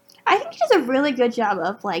 I think she does a really good job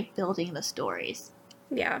of, like, building the stories.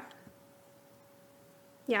 Yeah.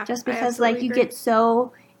 Yeah. Just because, like, you get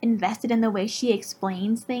so invested in the way she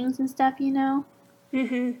explains things and stuff, you know?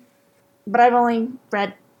 Mm-hmm. But I've only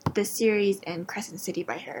read this series and Crescent City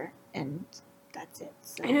by her, and that's it.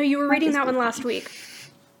 So. I know you were reading that one last week.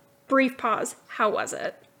 Brief pause. How was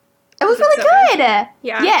it? It was really good.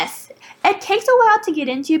 Yeah. Yes. It takes a while to get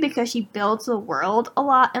into because she builds the world a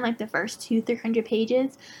lot in, like, the first 200-300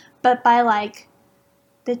 pages. But by, like,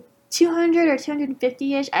 the 200 or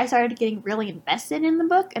 250-ish, I started getting really invested in the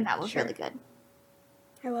book, and that was really good.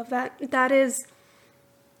 I love that. That is,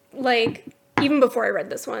 like, even before I read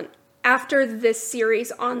this one, after this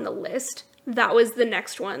series on the list, that was the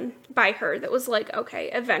next one by her that was like, okay,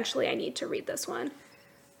 eventually I need to read this one.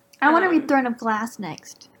 I want to read Throne of Glass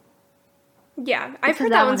next. Yeah, I've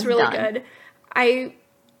heard that one's really good.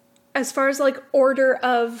 As far as, like, order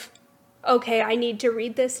of, okay, I need to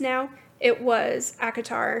read this now, it was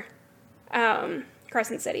ACOTAR,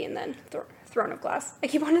 Crescent City, and then Throne of Glass. I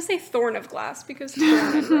keep wanting to say Thorn of Glass because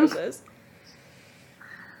Thorn and Roses.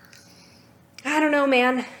 I don't know,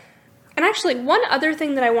 man. And actually, one other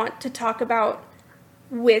thing that I want to talk about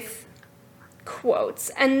with quotes,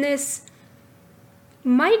 and this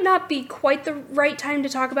might not be quite the right time to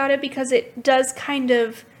talk about it because it does kind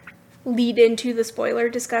of lead into the spoiler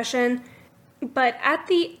discussion, but at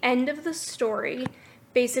the end of the story,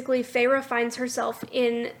 basically Feyre finds herself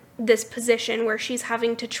in this position where she's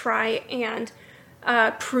having to try and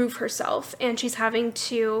prove herself, and she's having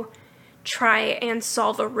to try and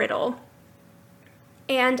solve a riddle.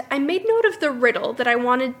 And I made note of the riddle that I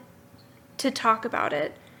wanted to talk about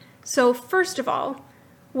it. So first of all,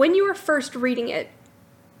 when you were first reading it,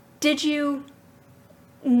 did you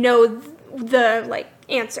know the, like,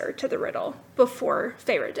 answer to the riddle before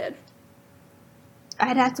Feyre did?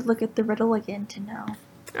 I'd have to look at the riddle again to know.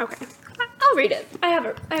 Okay. I'll read it. I have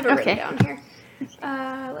it written down here.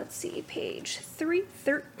 Let's see, page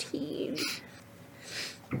 313.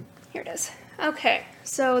 Here it is. Okay,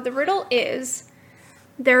 so the riddle is,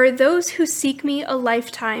 there are those who seek me a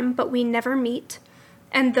lifetime, but we never meet,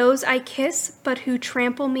 and those I kiss, but who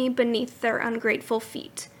trample me beneath their ungrateful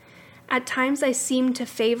feet. At times I seem to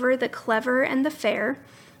favor the clever and the fair,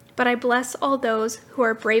 but I bless all those who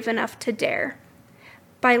are brave enough to dare.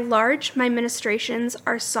 By large my ministrations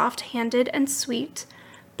are soft-handed and sweet,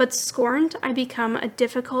 but scorned I become a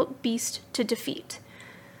difficult beast to defeat.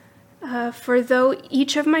 For though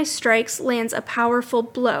each of my strikes lands a powerful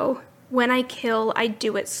blow, when I kill, I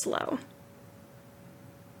do it slow.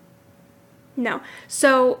 No.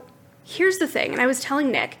 So here's the thing, and I was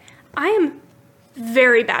telling Nick, I am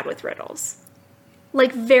very bad with riddles.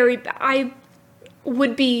 Like, very bad.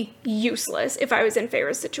 would be useless if I was in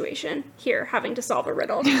Feyre's situation here, having to solve a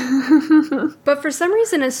riddle. But for some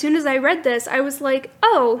reason, as soon as I read this, I was like,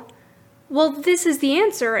 oh, well, this is the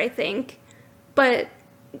answer, I think. But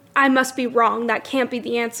I must be wrong. That can't be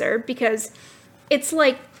the answer, because it's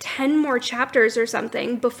like 10 more chapters or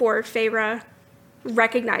something before Feyre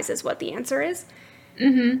recognizes what the answer is.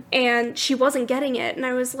 Mm-hmm. And she wasn't getting it. And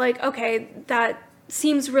I was like, okay, that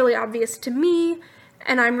seems really obvious to me.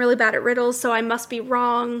 And I'm really bad at riddles, so I must be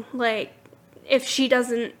wrong. Like, if she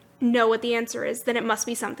doesn't know what the answer is, then it must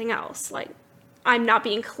be something else. Like, I'm not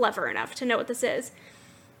being clever enough to know what this is.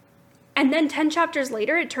 And then 10 chapters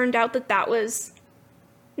later, it turned out that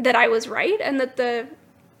I was right, and that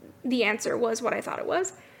the answer was what I thought it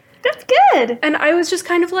was. That's good. And I was just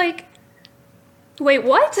kind of like, wait,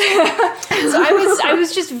 what? So I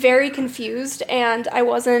was just very confused, and I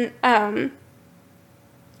wasn't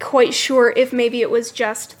quite sure if maybe it was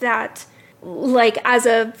just that, like, as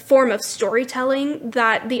a form of storytelling,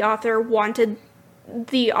 that the author wanted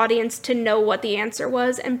the audience to know what the answer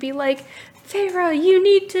was and be like, Feyre, you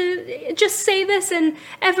need to just say this and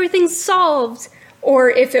everything's solved. Or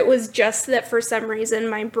if it was just that for some reason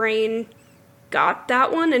my brain got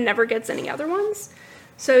that one and never gets any other ones.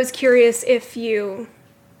 So I was curious if you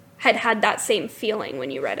had that same feeling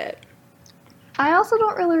when you read it. I also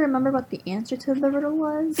don't really remember what the answer to the riddle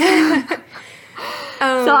was.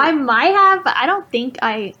 So I might have, but I don't think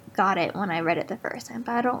I got it when I read it the first time,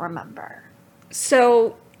 but I don't remember.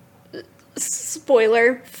 So,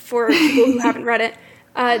 spoiler for people who haven't read it,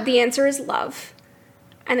 the answer is love.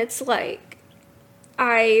 And it's like,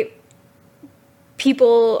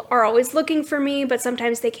 people are always looking for me, but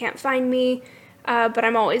sometimes they can't find me. But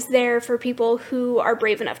I'm always there for people who are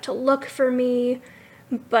brave enough to look for me.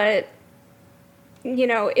 But, you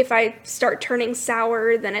know, if I start turning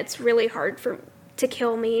sour, then it's really hard to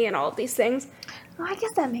kill me and all of these things. Oh, I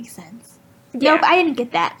guess that makes sense. Yeah. Nope, I didn't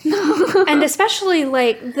get that. And especially,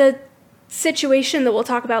 like, the situation that we'll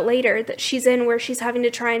talk about later that she's in, where she's having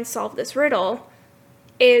to try and solve this riddle,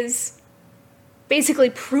 is basically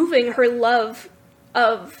proving her love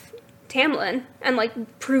of Tamlin and,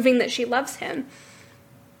 like, proving that she loves him.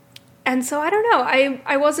 And so, I don't know,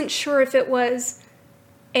 I wasn't sure if it was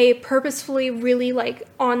a purposefully really, like,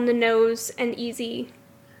 on-the-nose and easy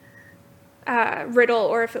riddle,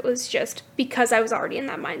 or if it was just because I was already in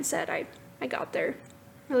that mindset, I got there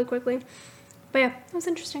really quickly. But yeah, it was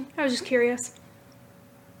interesting. I was just curious.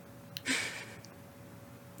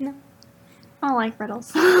 No. I don't like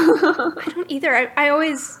riddles. I don't either. I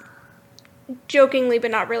always, jokingly but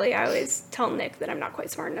not really, I always tell Nick that I'm not quite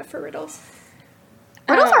smart enough for riddles.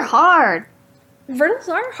 Riddles are hard. Riddles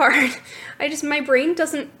are hard. My brain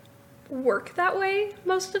doesn't work that way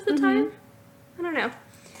most of the time. I don't know.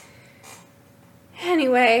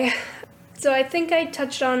 Anyway, so I think I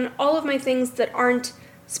touched on all of my things that aren't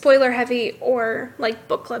spoiler heavy or like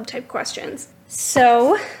book club type questions.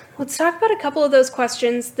 So let's talk about a couple of those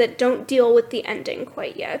questions that don't deal with the ending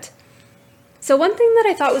quite yet. So one thing that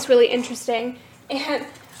I thought was really interesting, and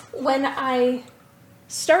when I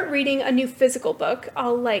start reading a new physical book,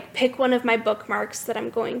 I'll like pick one of my bookmarks that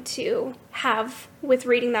I'm going to have with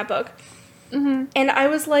reading that book. And I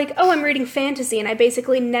was like, oh, I'm reading fantasy, and I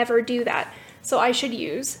basically never do that. So I should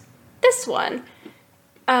use this one.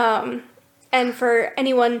 And for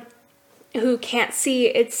anyone who can't see,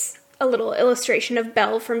 it's a little illustration of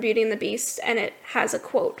Belle from Beauty and the Beast, and it has a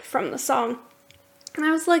quote from the song. And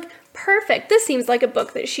I was like, perfect, this seems like a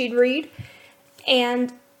book that she'd read.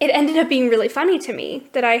 And it ended up being really funny to me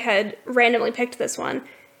that I had randomly picked this one,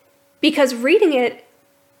 because reading it,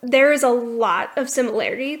 there is a lot of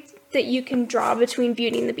similarity that you can draw between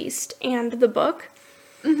Beauty and the Beast and the book.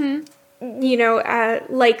 You know,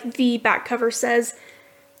 like the back cover says,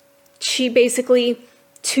 she basically,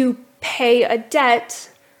 to pay a debt,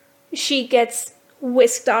 she gets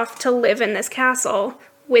whisked off to live in this castle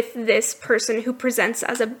with this person who presents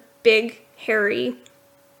as a big, hairy,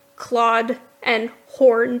 clawed and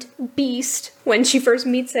horned beast when she first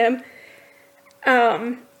meets him,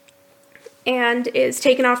 and is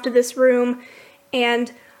taken off to this room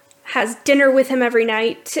and has dinner with him every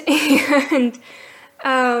night. And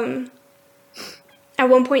at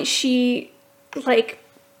one point she like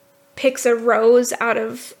picks a rose out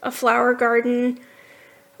of a flower garden,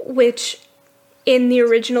 which in the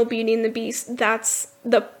original Beauty and the Beast, that's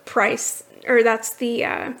the price, or that's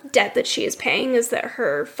the debt that she is paying, is that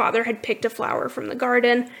her father had picked a flower from the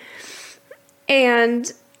garden.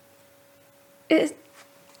 And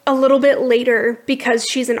a little bit later, because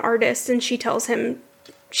she's an artist and she tells him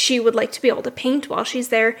she would like to be able to paint while she's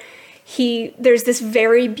there, there's this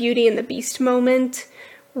very Beauty and the Beast moment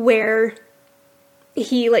where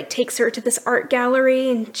he like takes her to this art gallery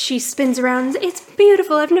and she spins around. It's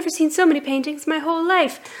beautiful. I've never seen so many paintings in my whole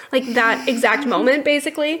life. Like that exact moment,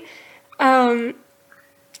 basically. And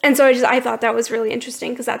so I thought that was really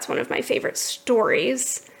interesting because that's one of my favorite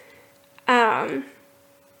stories. And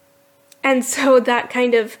so that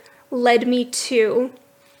kind of led me to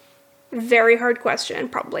a very hard question.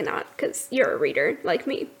 Probably not because you're a reader like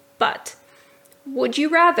me. But would you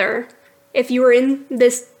rather, if you were in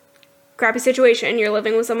this crappy situation, you're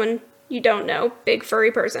living with someone you don't know, big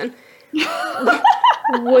furry person,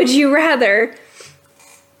 would you rather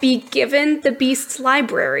be given the Beast's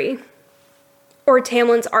library or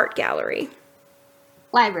Tamlin's art gallery?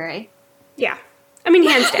 Library. Yeah. I mean,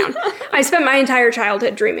 hands down. I spent my entire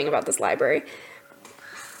childhood dreaming about this library.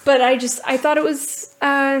 But I thought it was,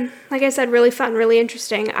 like I said, really fun, really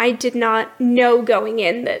interesting. I did not know going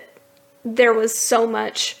in that there was so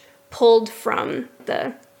much pulled from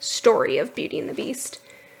the story of Beauty and the Beast.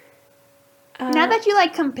 Now that you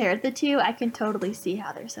like compared the two, I can totally see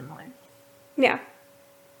how they're similar. Yeah.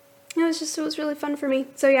 It was really fun for me.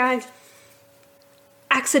 So yeah, I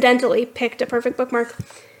accidentally picked a perfect bookmark.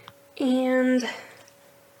 And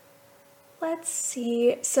let's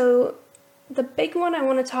see. So the big one I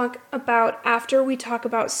want to talk about after we talk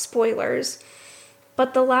about spoilers,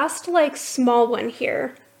 but the last like small one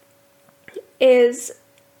here is,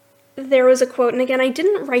 there was a quote, and again, I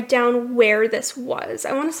didn't write down where this was.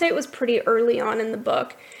 I want to say it was pretty early on in the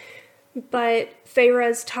book, but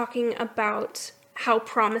Feyre's talking about how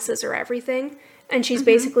promises are everything, and she's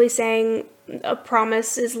basically saying a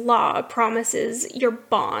promise is law, a promise is your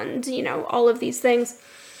bond, you know, all of these things.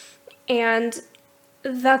 And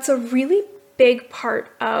that's a really big part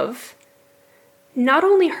of not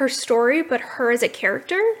only her story, but her as a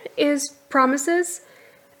character, is promises.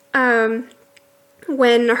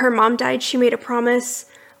 When her mom died, she made a promise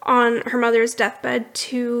on her mother's deathbed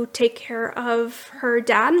to take care of her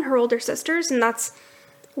dad and her older sisters, and that's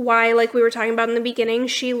why, like we were talking about in the beginning,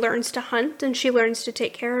 she learns to hunt and she learns to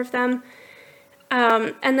take care of them.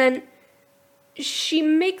 And then she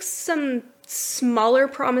makes some smaller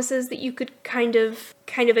promises that you could kind of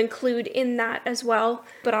include in that as well,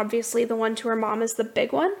 but obviously the one to her mom is the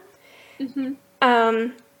big one. Mm-hmm.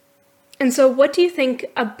 And so what do you think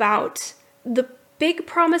about the big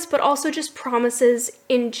promise, but also just promises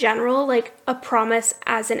in general, like a promise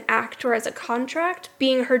as an act or as a contract,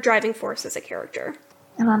 being her driving force as a character?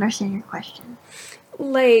 I don't understand your question.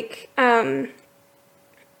 Like, that's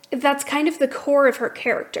kind of the core of her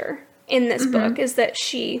character in this book, is that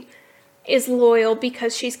she is loyal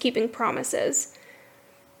because she's keeping promises.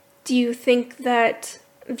 Do you think that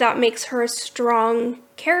that makes her a strong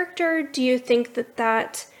character? Do you think that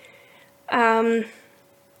that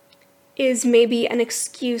is maybe an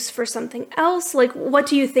excuse for something else? Like, what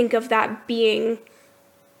do you think of that being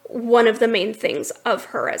one of the main things of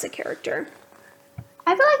her as a character?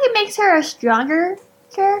 I feel like it makes her a stronger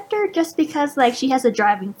character just because, like, she has a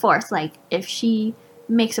driving force. Like, if she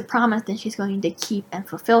makes a promise, then she's going to keep and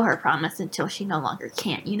fulfill her promise until she no longer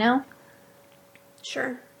can, you know?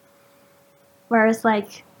 Sure. Whereas,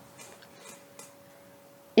 like,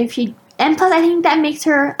 if she... And plus, I think that makes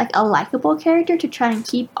her, like, a likable character to try and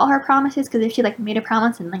keep all her promises, because if she, like, made a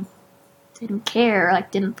promise and, like, didn't care or,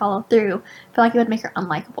 like, didn't follow through, I feel like it would make her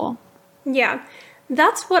unlikable. Yeah.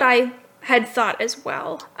 That's what I had thought as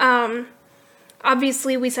well.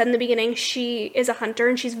 Obviously, we said in the beginning, she is a hunter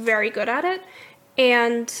and she's very good at it.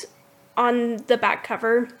 And on the back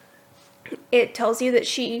cover, it tells you that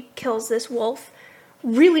she kills this wolf.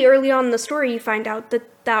 Really early on in the story, you find out that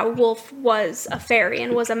that wolf was a fairy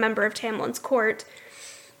and was a member of Tamlin's court.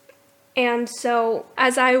 And so,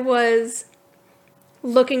 as I was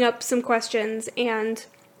looking up some questions and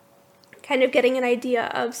kind of getting an idea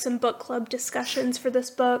of some book club discussions for this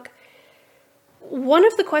book, one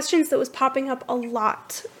of the questions that was popping up a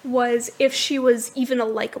lot was if she was even a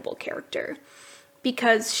likable character,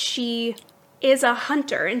 because she is a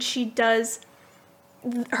hunter and she does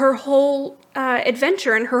her whole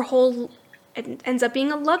adventure, and her whole, it ends up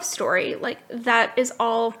being a love story. Like, that is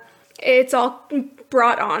all, it's all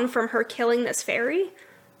brought on from her killing this fairy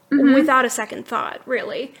without a second thought,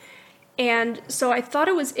 really. And so I thought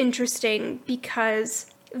it was interesting because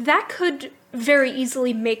that could very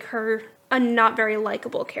easily make her a not very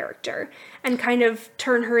likable character and kind of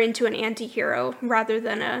turn her into an anti-hero rather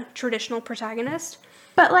than a traditional protagonist.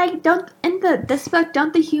 But, like, this book,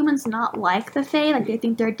 don't the humans not like the Fae? Like, they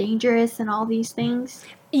think they're dangerous and all these things?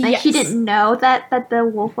 Like, yes. She didn't know that the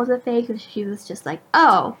wolf was a Fae because she was just like,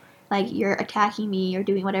 oh, like, you're attacking me, you're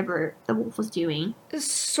doing whatever the wolf was doing.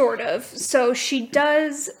 Sort of. So she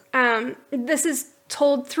does, this is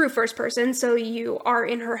told through first person, so you are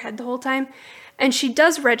in her head the whole time. And she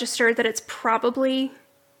does register that it's probably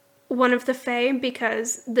one of the Fae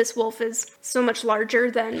because this wolf is so much larger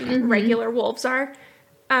than regular wolves are.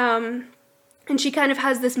 And she kind of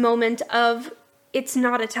has this moment of, it's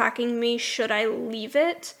not attacking me, should I leave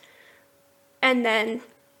it? And then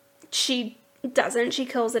she doesn't. She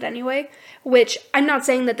kills it anyway, which I'm not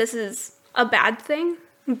saying that this is a bad thing,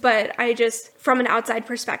 but I just, from an outside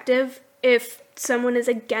perspective, if someone is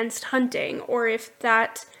against hunting or if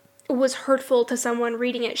that was hurtful to someone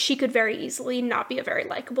reading it, she could very easily not be a very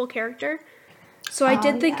likable character. So I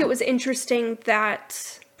did think it was interesting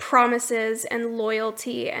that promises and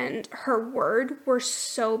loyalty and her word were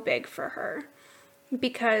so big for her,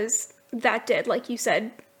 because that did, like you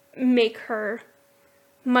said, make her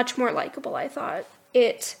much more likable, I thought.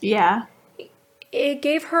 It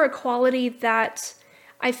gave her a quality that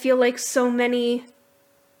I feel like so many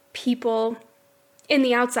people in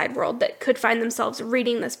the outside world that could find themselves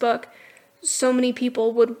reading this book, so many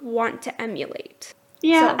people would want to emulate.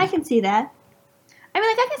 Yeah, I can see that. I mean,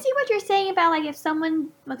 like, I can see what you're saying about, like, if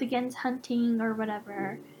someone was against hunting or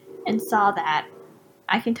whatever and saw that,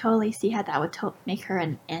 I can totally see how that would make her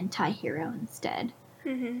an anti-hero instead.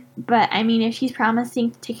 Mm-hmm. But, I mean, if she's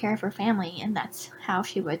promising to take care of her family and that's how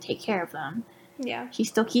she would take care of them, she's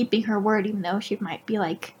still keeping her word, even though she might be,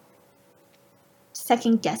 like,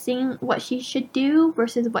 second-guessing what she should do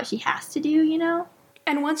versus what she has to do, you know?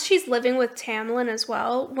 And once she's living with Tamlin as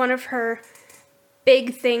well, one of her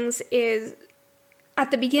big things is,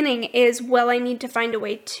 at the beginning, is, well, I need to find a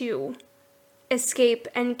way to escape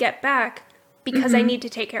and get back because I need to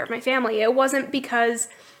take care of my family. It wasn't because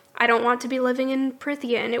I don't want to be living in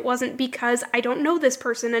Prithian. It wasn't because I don't know this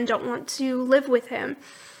person and don't want to live with him.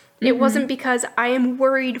 It wasn't because I am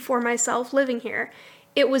worried for myself living here.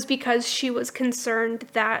 It was because she was concerned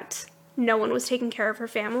that no one was taking care of her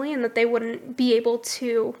family and that they wouldn't be able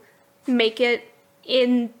to make it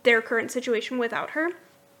in their current situation without her.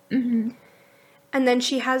 And then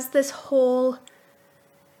she has this whole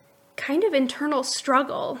kind of internal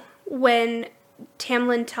struggle when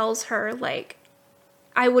Tamlin tells her, like,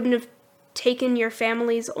 I wouldn't have taken your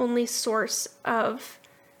family's only source of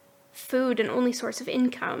food and only source of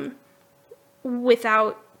income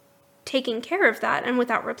without taking care of that and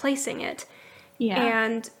without replacing it.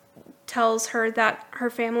 And tells her that her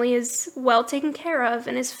family is well taken care of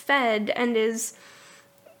and is fed and is,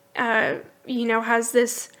 has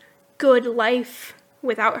this good life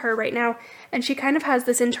without her right now. And she kind of has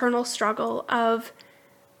this internal struggle of,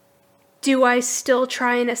 do I still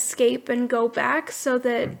try and escape and go back so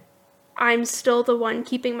that I'm still the one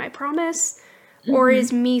keeping my promise? Or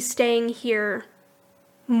is me staying here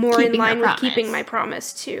more in line with keeping my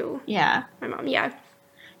promise to my mom?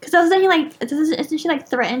 Because I was thinking, like, isn't she, like,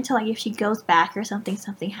 threatened to, like, if she goes back or something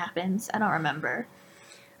happens? I don't remember.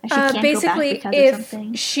 Like, she can't basically, go back because of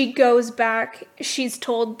something. If she goes back, she's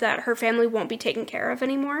told that her family won't be taken care of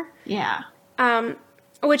anymore.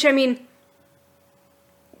 Which, I mean,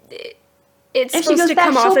 it's supposed to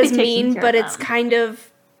come off as mean, but it's kind of,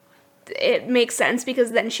 it makes sense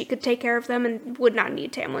because then she could take care of them and would not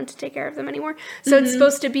need Tamlin to take care of them anymore. So it's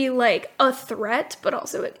supposed to be like a threat, but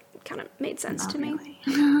also it kind of made sense to me.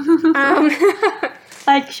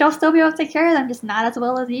 Like, she'll still be able to take care of them, just not as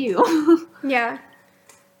well as you. Yeah.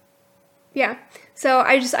 So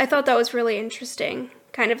I thought that was really interesting,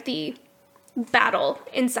 kind of the battle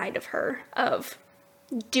inside of her of,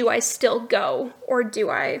 do I still go or do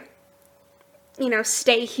I,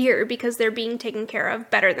 stay here because they're being taken care of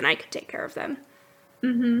better than I could take care of them.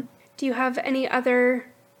 Do you have any other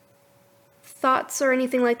thoughts or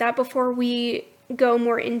anything like that before we go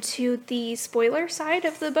more into the spoiler side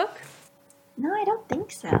of the book? No, I don't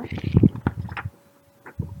think so.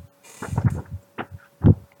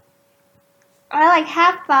 I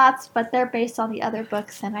have thoughts, but they're based on the other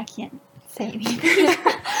books, and I can't say anything.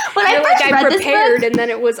 When I prepared, and then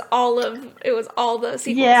it was all the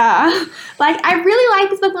sequels. Yeah, I really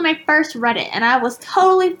liked this book when I first read it, and I was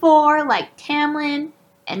totally for Tamlin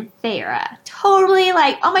and Feyre. Totally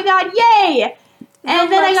oh my god, yay!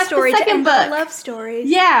 And then I got to the second book. Love stories.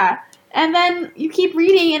 Yeah, and then you keep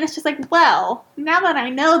reading, and it's just well, now that I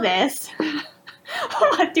know this,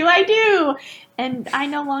 what do I do? And I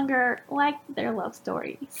no longer like their love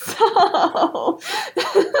story. So.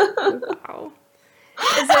 Wow.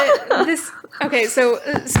 Is it this? Okay, so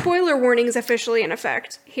spoiler warning is officially in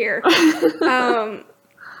effect here.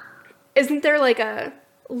 Isn't there a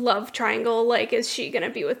love triangle? Is she gonna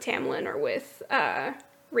be with Tamlin or with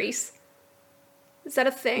Rhys? Is that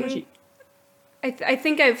a thing? I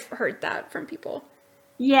think I've heard that from people.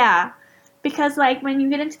 Yeah, because when you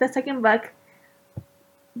get into the second book,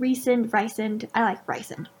 Rysand. I like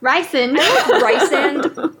Rysand. Rysand.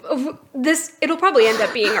 Rysand. It'll probably end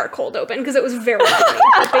up being our cold open because it was very funny.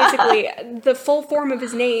 But basically, the full form of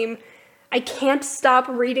his name, I can't stop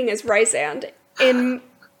reading as Rysand in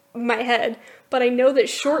my head, but I know that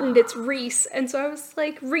shortened it's Reese, and so I was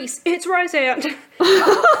like, Reese, it's Rysand.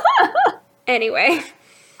 Anyway.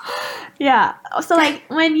 Yeah. So, like,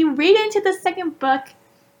 when you read into the second book,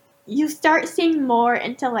 you start seeing more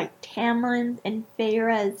into, like, Tamlin and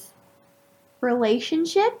Feyre's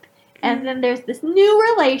relationship. And then there's this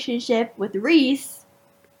new relationship with Reese.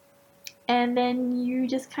 And then you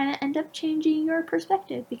just kind of end up changing your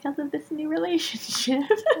perspective because of this new relationship.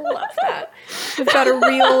 Love that. We've got a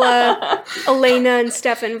real Elena and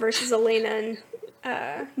Stefan versus Elena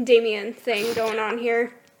and Damien thing going on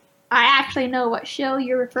here. I actually know what show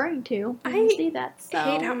you're referring to when you see that. So. I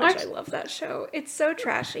hate how much I love that show. It's so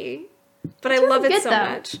trashy, but I love it so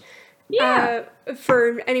much. Yeah.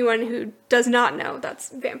 For anyone who does not know, that's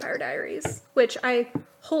Vampire Diaries, which I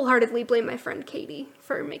wholeheartedly blame my friend Katie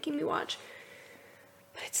for making me watch.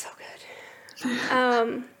 But it's so good.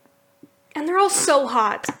 And they're all so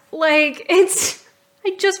hot. Like, I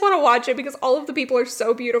just want to watch it because all of the people are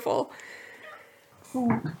so beautiful.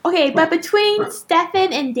 Okay, but between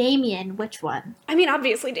Stefan and Damien, which one? I mean,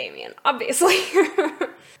 obviously Damien. Obviously.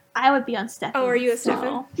 I would be on Stefan. Oh, are you a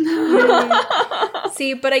Stefan? So.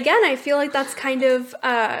 See, but again, I feel like that's kind of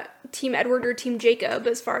Team Edward or Team Jacob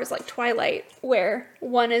as far as, like, Twilight, where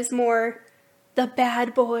one is more the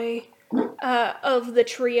bad boy of the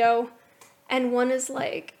trio, and one is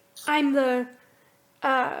like, I'm the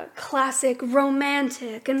classic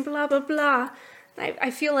romantic and blah, blah, blah. I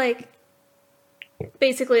feel like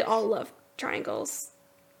basically all love triangles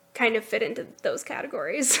kind of fit into those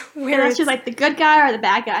categories. Where that's just like the good guy or the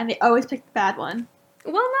bad guy, and they always pick the bad one.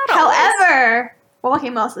 Well, not always. However, well,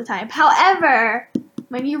 okay, most of the time. However,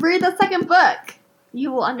 when you read the second book,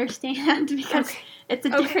 you will understand because it's a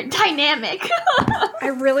different dynamic.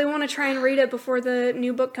 I really want to try and read it before the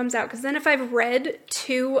new book comes out, because then if I've read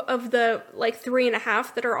 2 of the, like,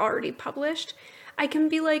 3.5 that are already published, I can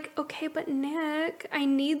be like, okay, but Nick, I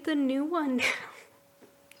need the new one now.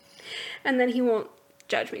 And then he won't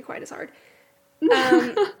judge me quite as hard.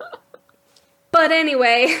 But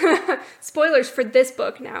anyway, spoilers for this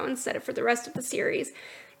book now instead of for the rest of the series.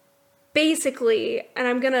 Basically, and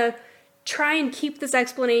I'm going to try and keep this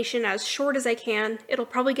explanation as short as I can. It'll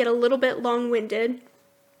probably get a little bit long-winded.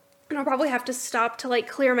 And I'll probably have to stop to, like,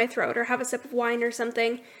 clear my throat or have a sip of wine or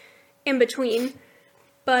something in between.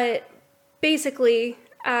 But basically,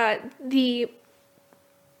 the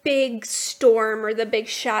big storm or the big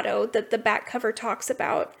shadow that the back cover talks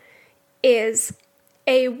about is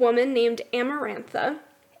a woman named Amarantha,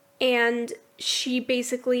 and she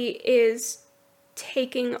basically is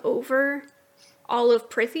taking over all of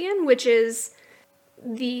Prithian, which is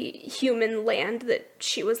the human land that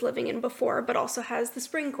she was living in before, but also has the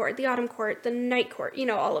Spring Court, the Autumn Court, the Night Court, you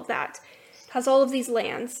know, all of that. Has all of these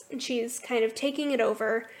lands, and she's kind of taking it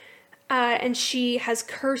over, and she has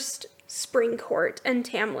cursed Spring Court and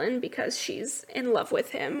Tamlin because she's in love with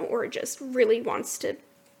him or just really wants to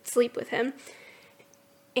sleep with him.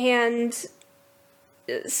 And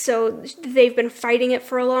so they've been fighting it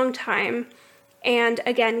for a long time. And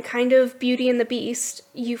again, kind of Beauty and the Beast,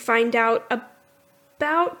 you find out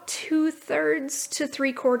about 2/3 to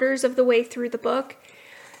 3/4 of the way through the book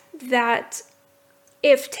that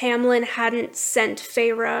if Tamlin hadn't sent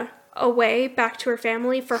Feyre away back to her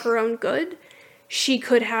family for her own good, she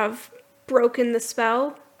could have broken the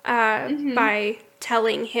spell by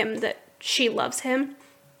telling him that she loves him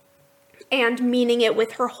and meaning it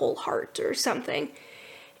with her whole heart or something.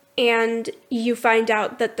 And you find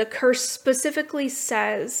out that the curse specifically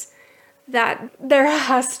says that there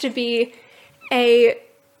has to be a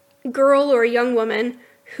girl or a young woman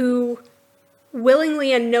who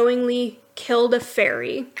willingly and knowingly killed a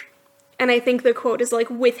fairy. And I think the quote is like,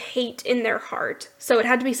 with hate in their heart. So it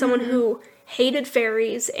had to be someone who hated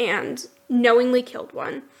fairies and knowingly killed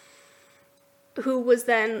one, who was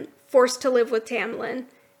then forced to live with Tamlin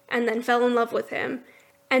and then fell in love with him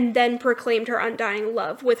and then proclaimed her undying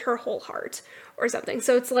love with her whole heart or something.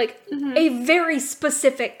 So it's like a very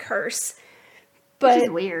specific curse. But which is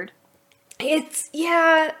weird. It's,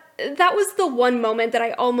 yeah, that was the one moment that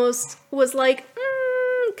I almost was like,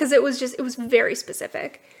 because it was very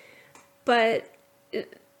specific. But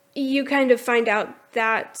you kind of find out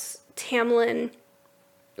that Tamlin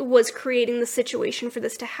was creating the situation for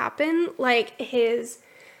this to happen. Like,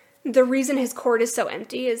 the reason his court is so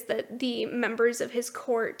empty is that the members of his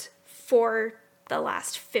court for the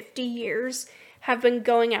last 50 years have been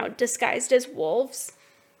going out disguised as wolves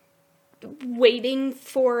waiting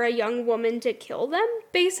for a young woman to kill them,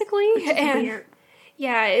 basically. And weird.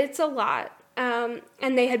 yeah, it's a lot. And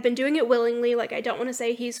they had been doing it willingly. Like, I don't want to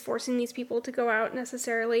say he's forcing these people to go out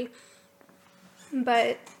necessarily.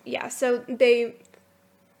 But yeah, so they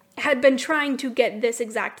had been trying to get this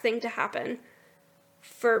exact thing to happen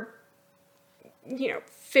for,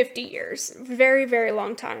 50 years. Very, very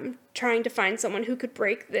long time. Trying to find someone who could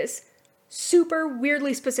break this super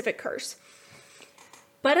weirdly specific curse.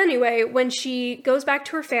 But anyway, when she goes back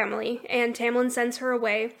to her family and Tamlin sends her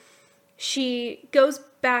away, she goes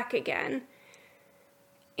back again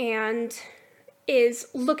and is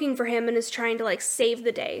looking for him and is trying to, save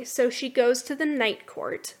the day. So she goes to the Night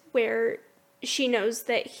Court, where she knows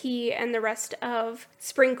that he and the rest of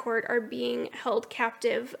Spring Court are being held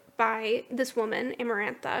captive by this woman,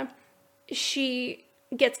 Amarantha. She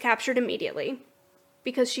gets captured immediately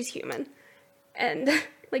because she's human and,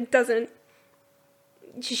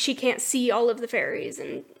 she can't see all of the fairies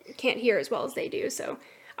and can't hear as well as they do. So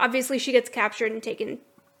obviously she gets captured and taken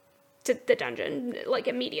to the dungeon,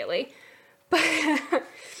 immediately. But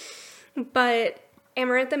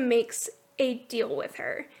Amarantha makes a deal with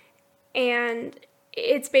her. And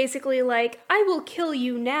it's basically I will kill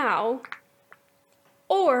you now,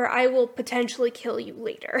 or I will potentially kill you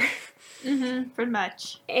later. Pretty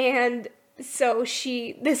much. And so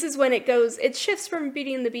this is when it shifts from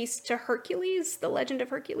Beauty and the Beast to Hercules, the Legend of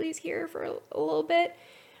Hercules here for a little bit,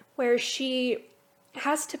 where she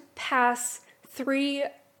has to pass 3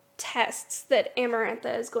 tests that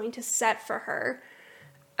Amarantha is going to set for her.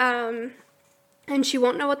 And she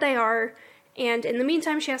won't know what they are. And in the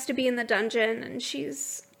meantime, she has to be in the dungeon, and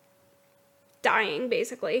she's dying,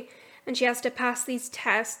 basically. And she has to pass these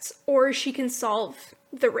tests, or she can solve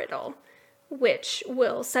the riddle, which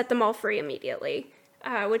will set them all free immediately,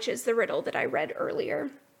 which is the riddle that I read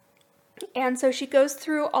earlier. And so she goes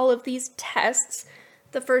through all of these tests.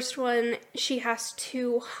 The first one, she has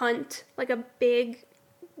to hunt, a big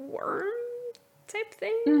worm type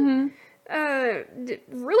thing.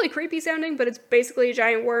 Really creepy sounding, but it's basically a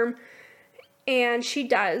giant worm. And she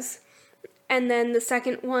does. And then the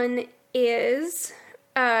second one is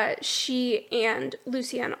she and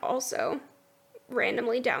Lucienne also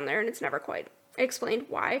randomly down there, and it's never quite explained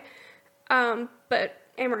why. But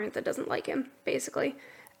Amarantha doesn't like him, basically.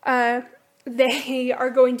 They are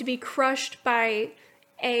going to be crushed by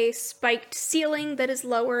a spiked ceiling that is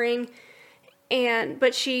lowering,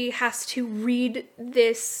 but she has to read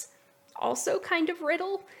this also kind of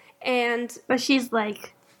riddle, But she's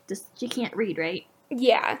she can't read, right?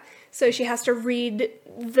 Yeah, so she has to read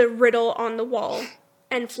the riddle on the wall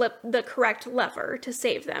and flip the correct lever to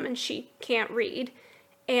save them, and she can't read.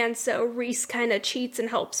 And so Reese kind of cheats and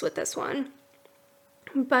helps with this one.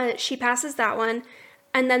 But she passes that one.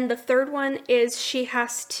 And then the third one is she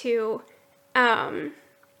has to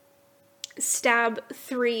stab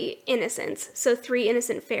 3 innocents, so 3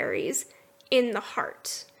 innocent fairies, in the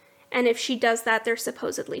heart. And if she does that, they're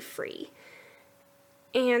supposedly free.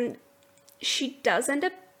 And she does end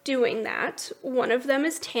up doing that. One of them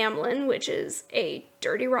is Tamlin, which is a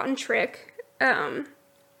dirty, rotten trick.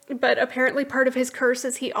 But apparently part of his curse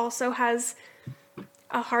is he also has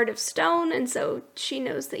a heart of stone, and so she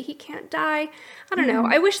knows that he can't die. I don't know.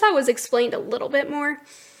 I wish that was explained a little bit more.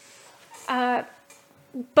 But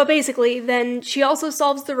basically, then she also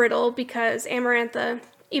solves the riddle because Amarantha,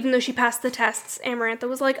 even though she passed the tests, Amarantha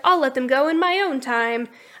was like, I'll let them go in my own time.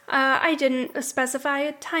 I didn't specify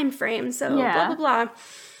a time frame, so blah, blah, blah.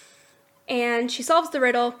 And she solves the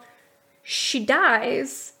riddle. She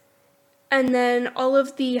dies. And then all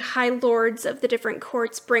of the high lords of the different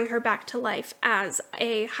courts bring her back to life as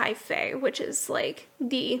a high fae, which is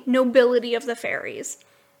the nobility of the fairies.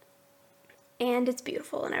 And it's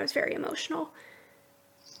beautiful, and I was very emotional.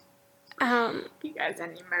 You guys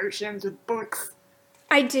have emotions with books.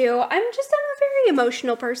 I do. I'm a very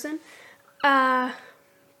emotional person.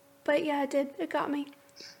 But yeah, it did. It got me.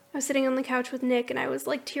 I was sitting on the couch with Nick, and I was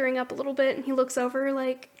tearing up a little bit, and he looks over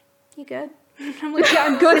you good? I'm like, yeah,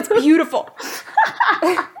 I'm good. It's beautiful.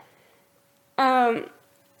 But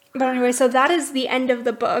anyway, so that is the end of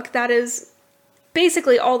the book. That is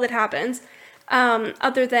basically all that happens.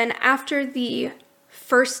 Other than after the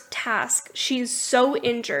first task, she's so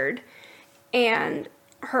injured and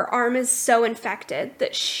her arm is so infected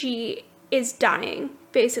that she is dying,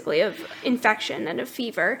 basically, of infection and of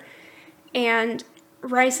fever. And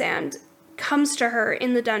Rysand comes to her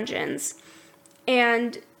in the dungeons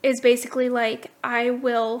and is basically like, I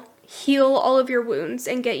will heal all of your wounds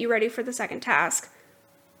and get you ready for the second task,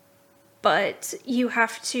 but you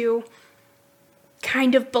have to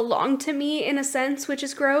kind of belong to me in a sense, which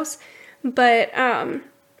is gross. But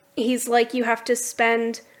he's like, you have to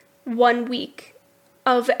spend 1 week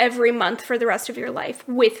of every month for the rest of your life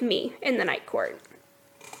with me in the Night Court.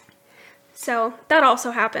 So that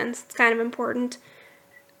also happens. It's kind of important.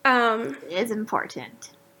 It is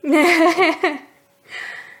important.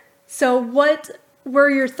 So what were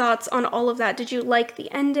your thoughts on all of that? Did you like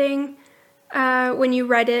the ending when you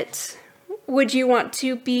read it? Would you want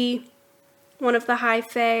to be one of the High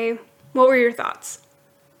Fae? What were your thoughts?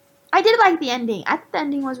 I did like the ending. I thought the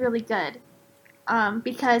ending was really good.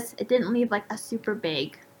 Because it didn't leave like a super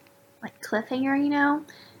big like cliffhanger, you know?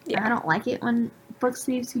 Yeah. And I don't like it when books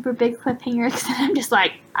leave super big cliffhangers because I'm just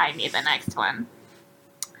like, I need the next one.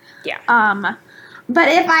 Yeah. But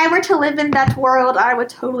if I were to live in that world, I would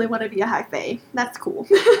totally want to be a High Fae. That's cool.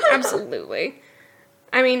 Absolutely.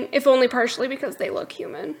 I mean, if only partially because they look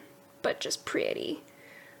human, but just pretty.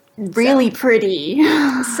 Really pretty.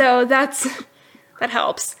 So that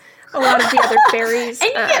helps. A lot of the other fairies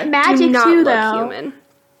and you get magic do not too, look though. human.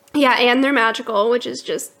 Yeah, and they're magical, which is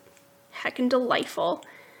just heckin' delightful.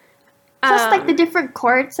 Plus, like, the different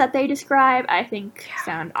courts that they describe, I think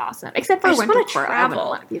sound awesome. Except for I just Winter wanna Court, I travel. wouldn't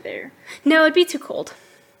want to be there. No, it'd be too cold.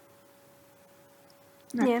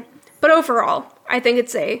 No. Yeah. But overall, I think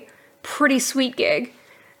it's a pretty sweet gig.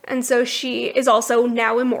 And so she is also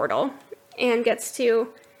now immortal and gets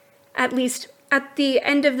to, at least at the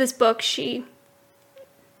end of this book, she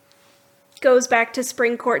goes back to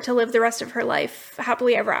Spring Court to live the rest of her life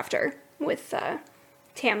happily ever after with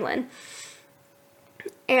Tamlin.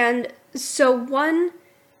 And so one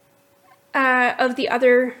of the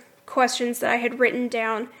other questions that I had written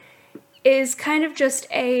down is kind of just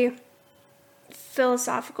a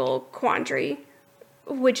philosophical quandary,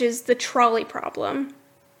 which is the trolley problem.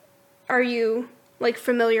 Are you, like,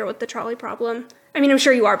 familiar with the trolley problem? I mean, I'm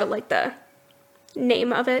sure you are, but, like, the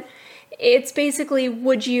name of it. It's basically,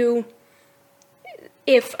 would you,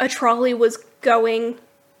 if a trolley was going,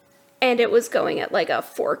 and it was going at, like, a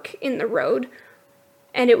fork in the road,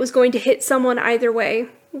 and it was going to hit someone either way,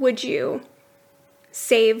 would you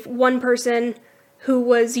save one person who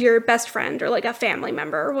was your best friend, or, like, a family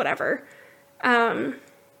member, or whatever,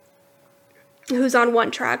 who's on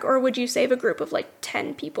one track, or would you save a group of, like,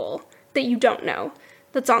 10 people that you don't know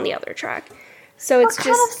that's on the other track? So it's What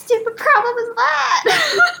kind of stupid problem is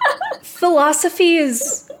that? philosophy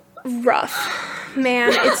is rough,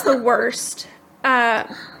 man. It's the worst.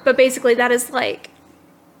 But basically that is, like,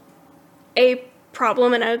 a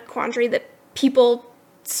problem and a quandary that people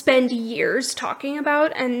spend years talking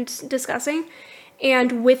about and discussing.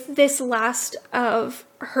 And with this last of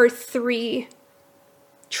her 3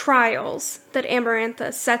 trials that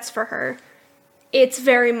Amarantha sets for her, it's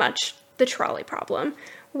very much the trolley problem,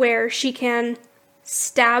 where she can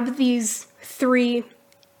stab these 3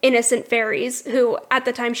 innocent fairies who, at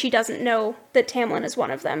the time, she doesn't know that Tamlin is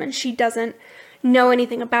one of them, and she doesn't know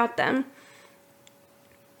anything about them.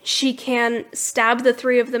 She can stab the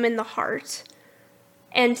 3 of them in the heart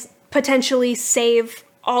and potentially save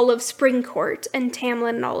all of Springcourt and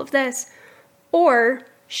Tamlin and all of this. Or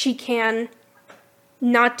she can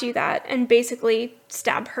not do that and basically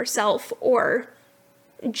stab herself or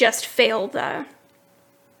just fail the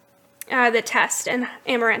test, and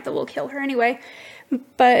Amarantha will kill her anyway.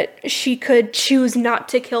 But she could choose not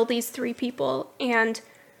to kill these 3 people and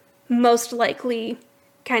most likely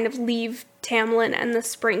kind of leave Tamlin and the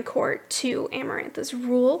Spring Court to Amarantha's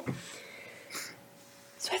rule.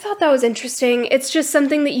 So I thought that was interesting. It's just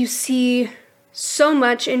something that you see so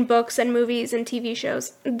much in books and movies and TV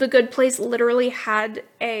shows. The Good Place literally had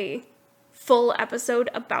a full episode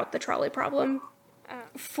about the trolley problem.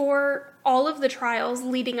 For all of the trials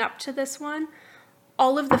leading up to this one,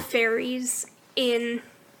 all of the fairies in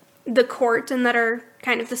the court and that are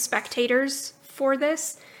kind of the spectators for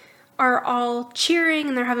this are all cheering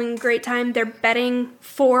and they're having a great time. They're betting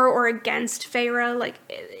for or against Feyre. Like,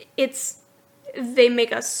 they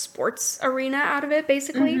make a sports arena out of it,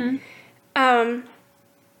 basically.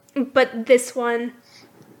 But this one,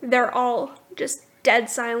 they're all just dead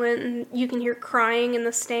silent, and you can hear crying in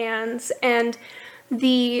the stands, and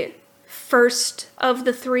the first of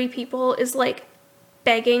the 3 people is, like,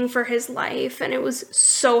 begging for his life, and it was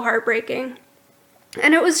so heartbreaking.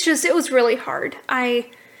 And it was really hard. I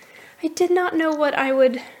did not know what I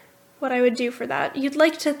would do for that. You'd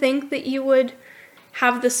like to think that you would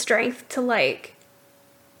have the strength to, like,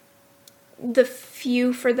 the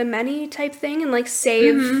few for the many type thing and, like,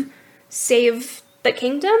 save the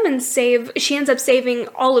kingdom and she ends up saving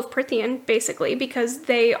all of Prithian, basically, because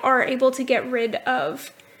they are able to get rid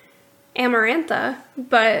of Amarantha,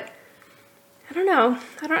 but I don't know.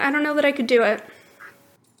 I don't know that I could do it.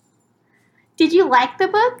 Did you like the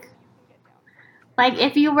book? Like,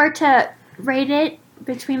 if you were to rate it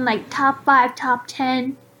between, like, top 5, top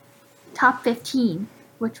 10, top 15,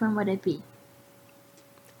 which one would it be?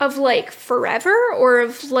 Of, like, forever or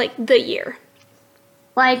of, like, the year?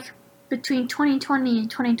 Like, between 2020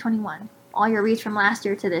 and 2021. All your reads from last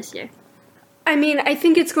year to this year. I mean, I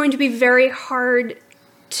think it's going to be very hard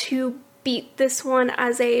to beat this one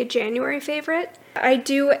as a January favorite. I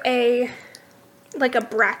do a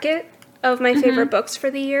bracket of my favorite books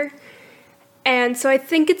for the year. And so I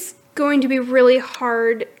think it's going to be really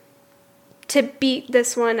hard to beat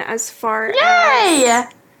this one as far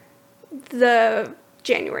as the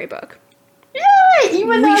January book. Yay!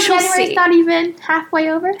 Even though January's not even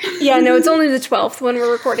halfway over. Yeah, no, it's only the 12th when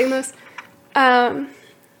we're recording this. But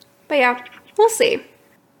yeah, we'll see.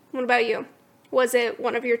 What about you? Was it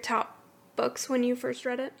one of your top books when you first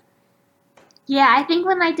read it? Yeah, I think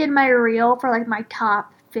when I did my reel for like my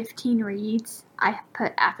top 15 reads, I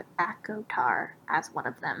put Akotar as one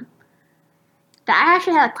of them. I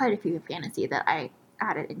actually had quite a few fantasy that I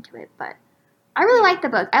added into it, but I really liked the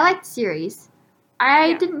book. I liked the series.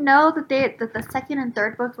 I didn't know that the second and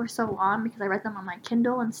third book were so long because I read them on my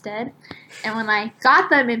Kindle instead. And when I got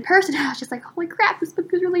them in person, I was just like, holy crap, this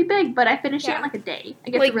book is really big. But I finished it in like a day.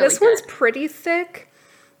 I guess like, really this one's pretty thick,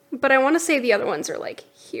 but I want to say the other ones are like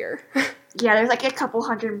here. Yeah, there's like a couple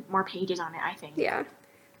hundred more pages on it, I think. Yeah.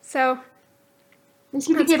 So that's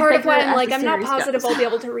part of why I'm like, I'm not positive I'll be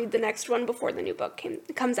able to read the next one before the new book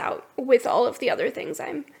comes out with all of the other things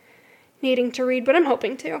I'm needing to read, but I'm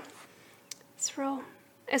hoping to. It's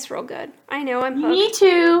real good. I know, I'm hooked.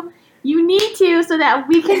 You need to so that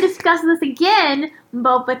we can discuss this again,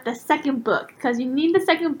 but with the second book. Because you need the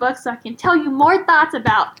second book so I can tell you more thoughts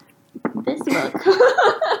about this book.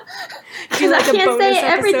 Because I can't say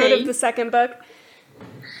everything of the second book.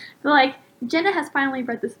 But like, Jenna has finally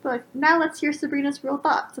read this book. Now let's hear Sabrina's real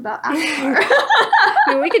thoughts about Avatar. I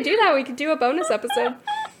mean, we could do that. We could do a bonus episode.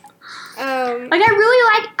 I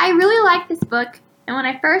really like this book. And when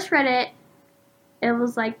I first read it, it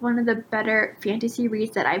was like one of the better fantasy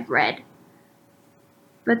reads that I've read.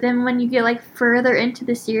 But then when you get like further into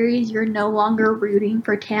the series, you're no longer rooting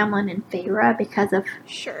for Tamlin and Feyre because of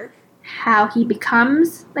how he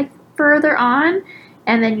becomes like further on.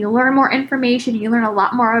 And then you learn more information. You learn a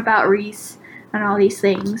lot more about Rhys and all these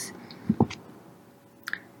things.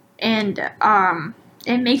 And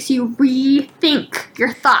it makes you rethink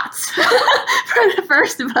your thoughts for the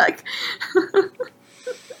first book.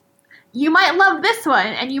 You might love this one,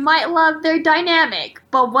 and you might love their dynamic,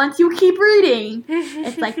 but once you keep reading,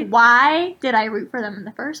 it's like, why did I root for them in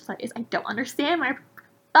the first place? I don't understand. I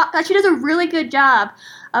thought that she does a really good job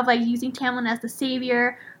of, like, using Tamlin as the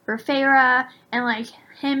savior for Feyre, and, like,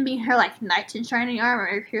 him being her, like, knight in shining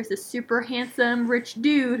armor. Here's this super handsome, rich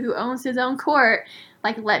dude who owns his own court.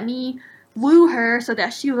 Like, let me woo her so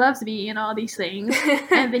that she loves me and all these things.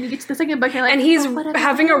 And then you get to the second book and you're like, and he's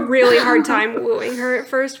having a really hard time wooing her at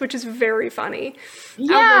first, which is very funny.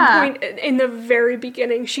 Yeah. At one point in the very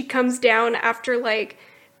beginning, she comes down after like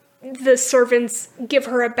the servants give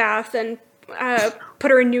her a bath and put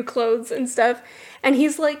her in new clothes and stuff, and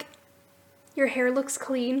he's like, your hair looks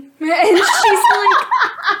clean. And she's like,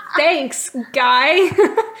 thanks, guy.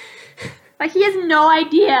 Like, he has no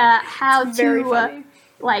idea how it's very funny.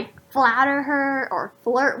 Like, flatter her or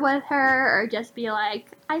flirt with her or just be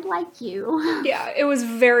like, I like you. Yeah, it was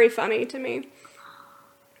very funny to me.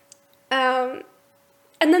 And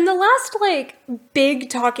then the last, like, big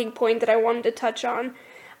talking point that I wanted to touch on,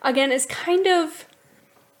 again, is kind of,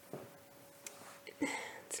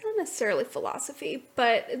 it's not necessarily philosophy,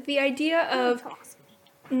 but the idea of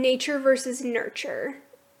nature versus nurture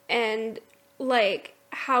and, like,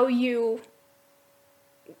 how you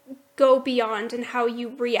go beyond and how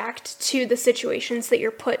you react to the situations that you're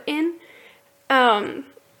put in.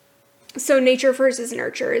 So nature versus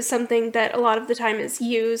nurture is something that a lot of the time is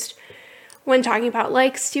used when talking about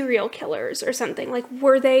like serial killers or something. Like,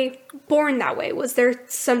 were they born that way? Was there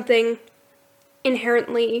something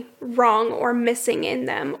inherently wrong or missing in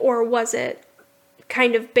them? Or was it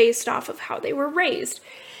kind of based off of how they were raised?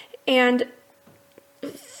 And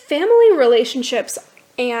family relationships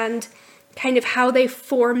and kind of how they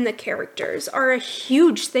form the characters are a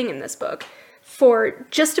huge thing in this book for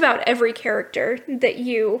just about every character that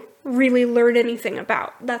you really learn anything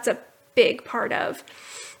about. That's a big part of.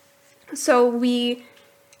 So we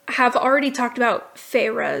have already talked about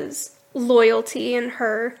Feyre's loyalty and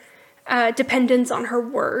her dependence on her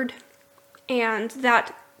word, and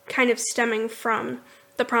that kind of stemming from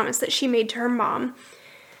the promise that she made to her mom.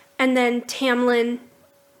 And then Tamlin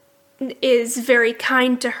is very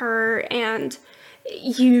kind to her, and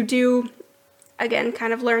you do, again,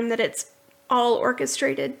 kind of learn that it's all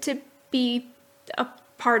orchestrated to be a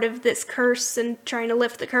part of this curse and trying to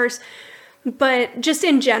lift the curse. But just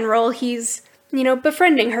in general, he's,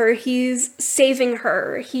 befriending her, he's saving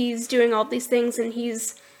her, he's doing all these things, and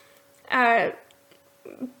he's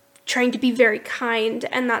trying to be very kind,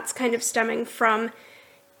 and that's kind of stemming from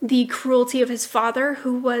the cruelty of his father,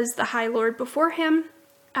 who was the High Lord before him,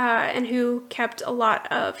 and who kept a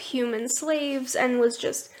lot of human slaves and was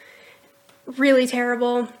just really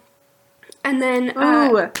terrible. And then...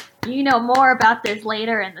 you know more about this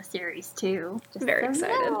later in the series, too. Just very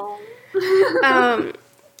excited. No.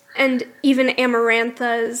 And even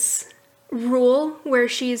Amarantha's rule, where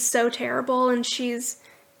she's so terrible and she's,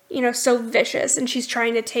 so vicious and she's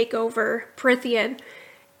trying to take over Prithian,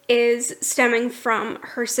 is stemming from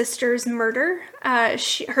her sister's murder.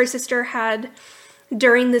 Her sister had,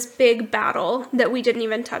 during this big battle that we didn't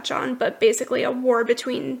even touch on, but basically a war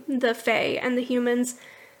between the Fae and the humans,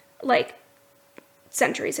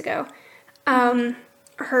 centuries ago,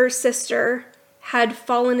 her sister had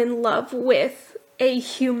fallen in love with a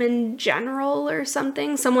human general or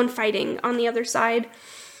something, someone fighting on the other side,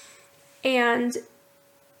 and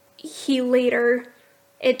he later,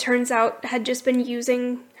 it turns out, had just been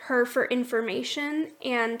using her for information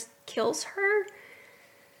and kills her,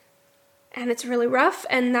 and it's really rough,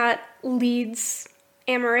 and that leads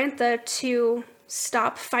Amarantha to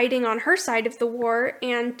stop fighting on her side of the war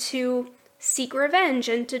and to seek revenge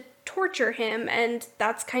and to torture him, and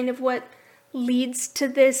that's kind of what leads to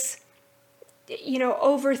this,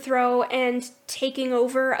 overthrow and taking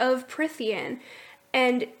over of Prithian.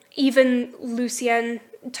 And even Lucien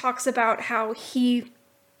talks about how he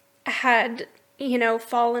had,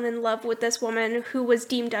 fallen in love with this woman who was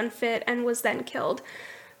deemed unfit and was then killed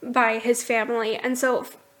by his family. And so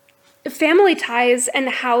family ties and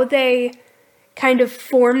how they kind of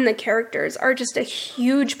form the characters are just a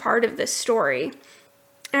huge part of this story.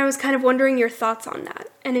 And I was kind of wondering your thoughts on that.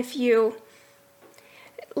 And if you,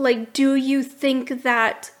 do you think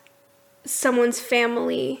that someone's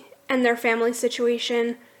family and their family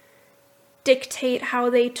situation dictate how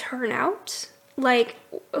they turn out?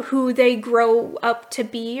 Who they grow up to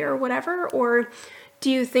be or whatever? Or do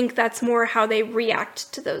you think that's more how they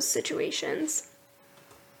react to those situations?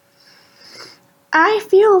 I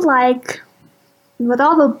feel like, with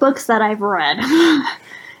all the books that I've read,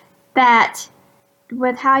 that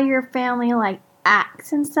with how your family,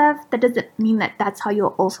 acts and stuff, that doesn't mean that that's how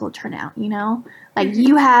you'll also turn out,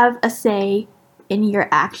 You have a say in your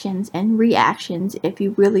actions and reactions if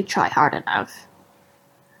you really try hard enough.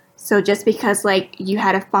 So just because, you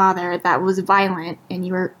had a father that was violent and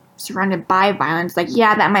you were surrounded by violence,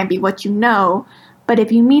 that might be what you know, but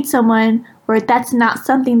if you meet someone where that's not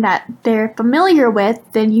something that they're familiar with,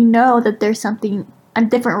 then you know that there's a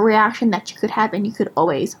different reaction that you could have, and you could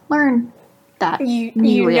always learn that you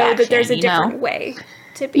new reaction, know that there's a different way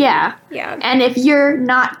to be. Yeah. And if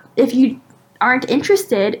you aren't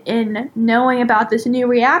interested in knowing about this new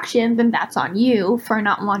reaction, then that's on you for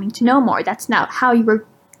not wanting to know more. That's not how you were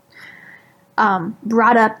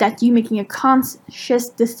brought up, that you making a conscious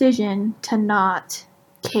decision to not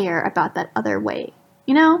care about that other way,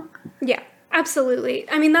 Yeah, absolutely.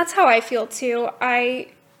 I mean, that's how I feel too. I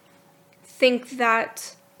think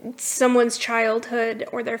that someone's childhood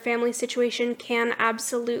or their family situation can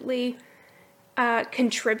absolutely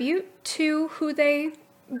contribute to who they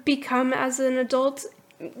become as an adult,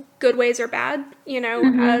 good ways or bad.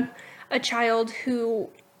 A child who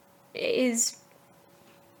is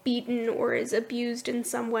beaten or is abused in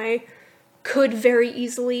some way could very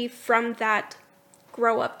easily from that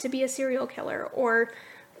grow up to be a serial killer, or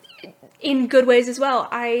in good ways as well.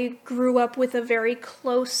 I grew up with a very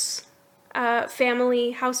close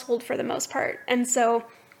family household for the most part, and so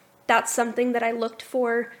that's something that I looked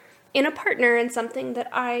for in a partner and something that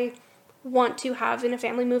I want to have in a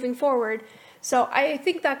family moving forward. So I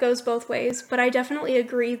think that goes both ways, but I definitely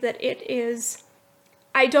agree that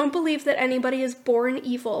I don't believe that anybody is born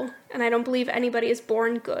evil, and I don't believe anybody is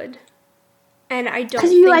born good. And I don't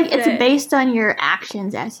think it's based on your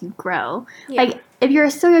actions as you grow. Yeah. If you're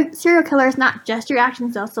a serial killer, it's not just your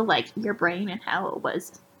actions, it's also, your brain and how it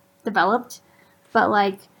was developed.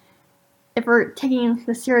 But, if we're taking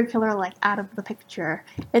the serial killer, out of the picture,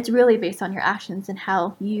 it's really based on your actions and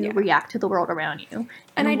how you react to the world around you.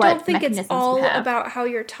 And I don't think it's all about how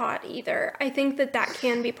you're taught either. I think that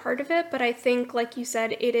can be part of it, but I think, like you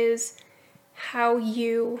said, it is how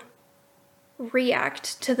you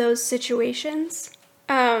react to those situations,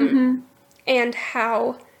 and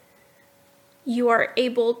how you are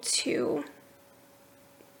able to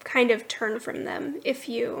kind of turn from them if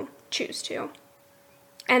you choose to.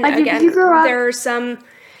 And again, there are some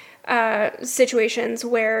situations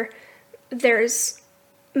where there's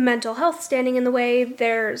mental health standing in the way.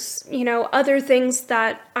 There's, other things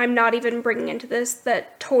that I'm not even bringing into this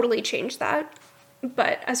that totally change that.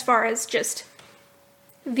 But as far as just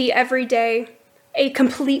the everyday, a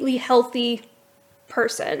completely healthy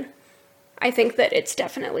person, I think that it's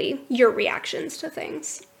definitely your reactions to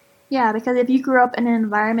things. Yeah, because if you grew up in an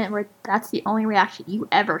environment where that's the only reaction you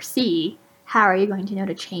ever see, how are you going to know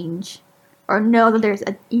to change or know that there's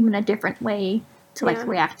even a different way to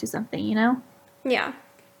react to something, Yeah.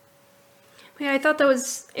 Yeah, I thought that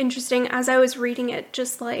was interesting as I was reading it,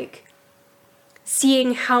 just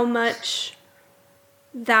seeing how much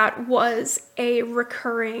that was a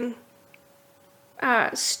recurring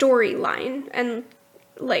storyline and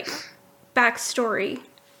backstory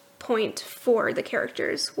point for the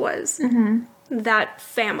characters was that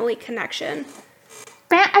family connection.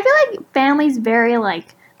 I feel like family's very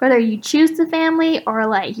whether you choose the family or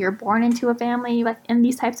you're born into a family, in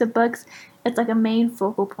these types of books, it's a main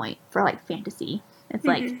focal point for fantasy. It's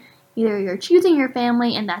either you're choosing your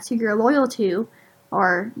family and that's who you're loyal to,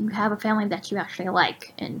 or you have a family that you actually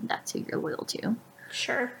like and that's who you're loyal to.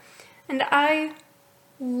 Sure. And I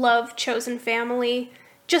love chosen family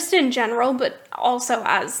just in general, but also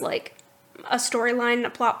as a storyline, a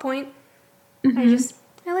plot point. I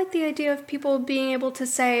like the idea of people being able to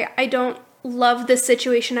say, I don't love the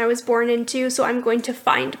situation I was born into, so I'm going to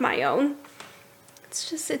find my own.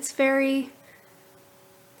 It's very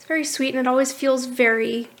sweet, and it always feels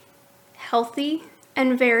very healthy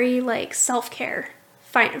and very self-care.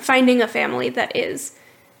 Finding a family that is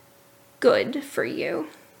good for you.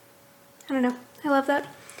 I don't know. I love that.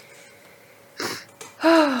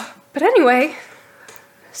 But anyway,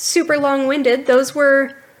 super long-winded. Those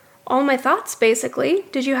were all my thoughts, basically.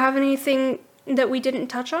 Did you have anything that we didn't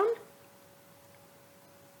touch on?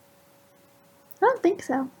 I don't think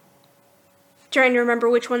so. Trying to remember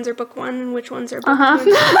which ones are book one and which ones are book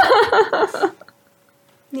two.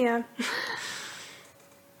 Yeah.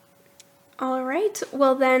 All right.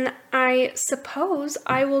 Well, then I suppose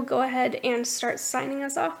I will go ahead and start signing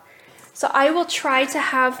us off. So I will try to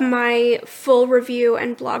have my full review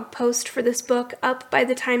and blog post for this book up by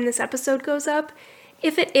the time this episode goes up.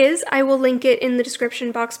 If it is, I will link it in the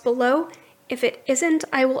description box below. If it isn't,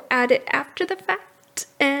 I will add it after the fact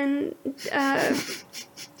and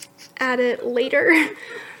add it later.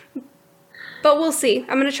 But we'll see.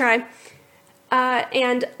 I'm going to try.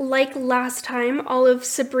 And like last time, all of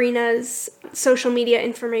Sabrina's social media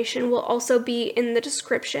information will also be in the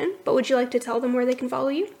description. But would you like to tell them where they can follow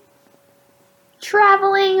you?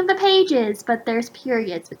 Traveling the pages, but there's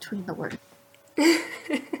periods between the words.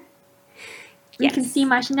 You can see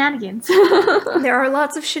my shenanigans. There are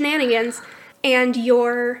lots of shenanigans. And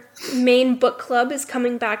your main book club is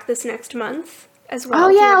coming back this next month as well. Oh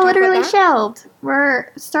yeah, literally shelved.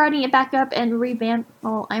 We're starting it back up and I'm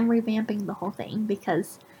revamping the whole thing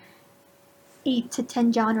because 8 to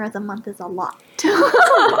 10 genres a month is a lot.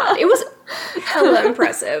 It was hella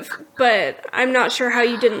impressive, but I'm not sure how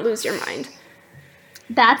you didn't lose your mind.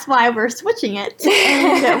 That's why we're switching it.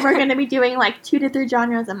 And we're going to be doing 2 to 3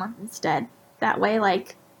 genres a month instead. That way,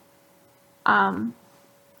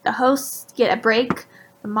 the hosts get a break,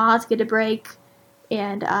 the mods get a break,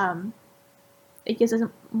 and it gives us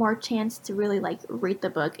more chance to really read the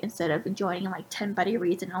book instead of joining 10 buddy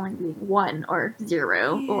reads and only reading 1 or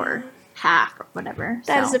 0 or half or whatever.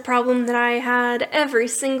 That is a problem that I had every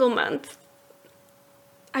single month.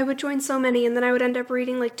 I would join so many and then I would end up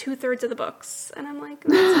reading 2/3 of the books. And I'm like,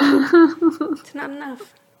 it's not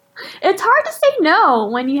enough. It's hard to say no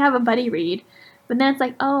when you have a buddy read. But then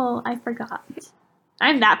it's oh, I forgot.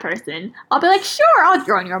 I'm that person. I'll be sure, I'll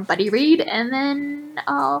join your buddy read, and then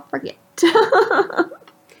I'll forget.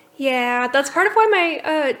 Yeah, that's part of why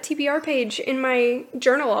my TBR page in my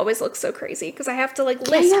journal always looks so crazy, because I have to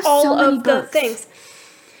list all of the things.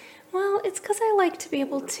 Well, it's because I like to be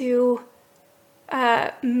able to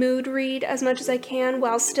mood read as much as I can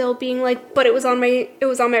while still being but it was on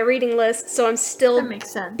my reading list, so I'm still that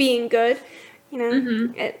makes sense. Being good.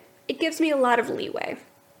 It gives me a lot of leeway.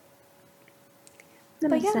 That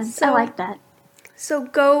makes sense. I like that. So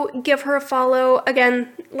go give her a follow.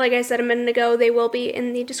 Again, like I said a minute ago, they will be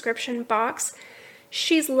in the description box.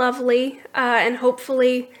 She's lovely, and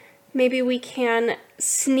hopefully maybe we can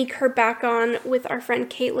sneak her back on with our friend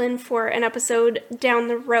Caitlin for an episode down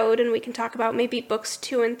the road, and we can talk about maybe books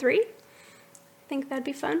 2 and 3. I think that'd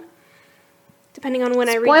be fun. Depending on when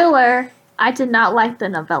I read. Spoiler, I did not like the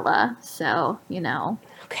novella, so,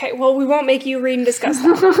 Okay, well, we won't make you read and discuss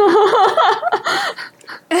that.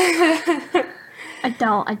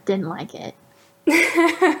 I didn't like it. No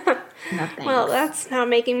thanks. Well, that's not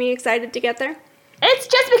making me excited to get there. It's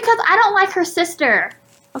just because I don't like her sister.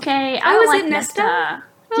 Okay, I don't is like it Nesta.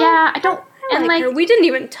 Yeah, I don't. I And like her. We didn't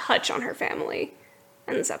even touch on her family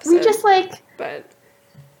in this episode. we just like But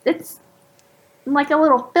it's like a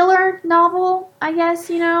little filler novel, I guess,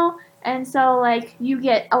 you know. And so like you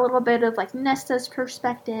get a little bit of like Nesta's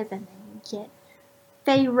perspective, and then you get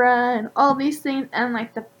Feyre and all these things, and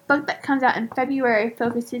like the book that comes out in February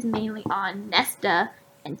focuses mainly on Nesta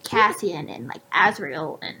and Cassian and like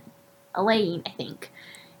Azriel and Elaine, I think.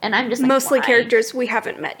 And I'm just like, mostly why? characters we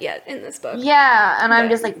haven't met yet in this book. Yeah, and I'm But-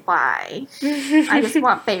 just like, why? I just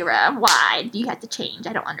want Feyre. Why do you have to change?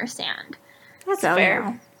 I don't understand. That's So,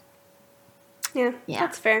 fair. Yeah, Yeah.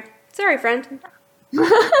 that's fair. Sorry, friend.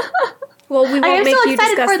 Well, we I am won't make so you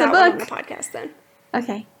excited discuss for the that one on the book. podcast then.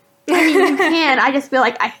 Okay. I mean, you can. I just feel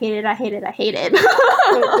like I hate it.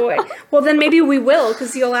 Oh boy. Well, then maybe we will,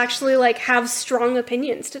 because you'll actually like have strong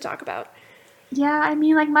opinions to talk about. Yeah, I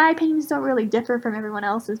mean, like, my opinions don't really differ from everyone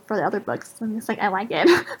else's for the other books. I'm just like, I like it.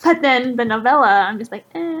 But then the novella, I'm just like,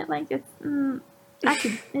 like,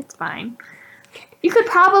 it's fine. You could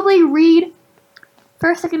probably read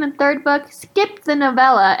first, second, and third book, skip the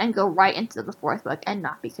novella, and go right into the fourth book and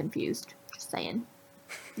not be confused. Just saying.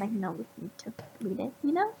 Like, no need to read it,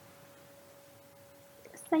 you know?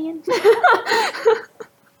 Just saying.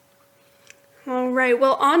 All right.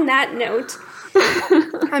 Well, on that note,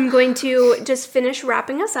 I'm going to just finish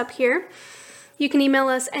wrapping us up here. You can email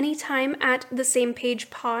us anytime at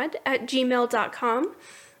thesamepagepod@gmail.com.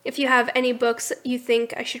 If you have any books you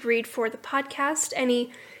think I should read for the podcast,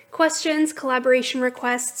 any questions, collaboration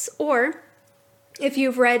requests, or if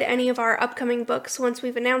you've read any of our upcoming books once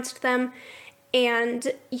we've announced them,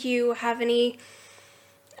 and you have any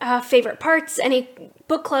favorite parts, any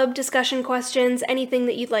book club discussion questions, anything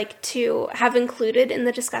that you'd like to have included in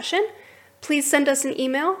the discussion, please send us an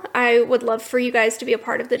email. I would love for you guys to be a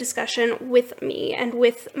part of the discussion with me and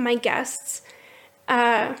with my guests.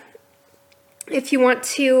 If you want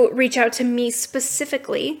to reach out to me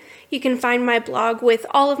specifically, you can find my blog with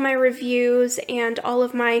all of my reviews and all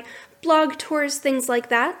of my blog tours, things like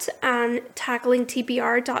that, on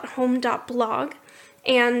tacklingtbr.home.blog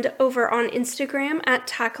and over on Instagram at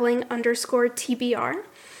tackling_TBR.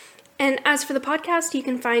 And as for the podcast, you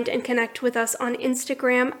can find and connect with us on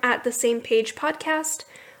Instagram at The Same Page Podcast,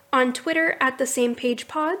 on Twitter at The Same Page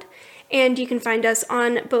Pod, and you can find us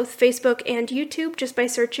on both Facebook and YouTube just by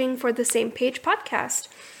searching for The Same Page Podcast.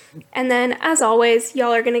 And then, as always,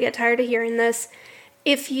 y'all are going to get tired of hearing this.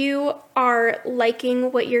 If you are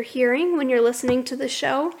liking what you're hearing when you're listening to the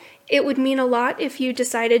show, it would mean a lot if you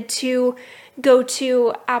decided to go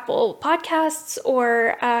to Apple Podcasts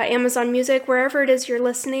or Amazon Music, wherever it is you're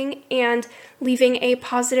listening, and leaving a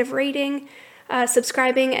positive rating,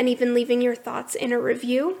 subscribing, and even leaving your thoughts in a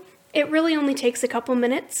review. It really only takes a couple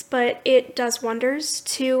minutes, but it does wonders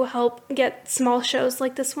to help get small shows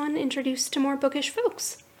like this one introduced to more bookish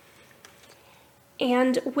folks.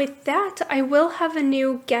 And with that, I will have a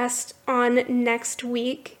new guest on next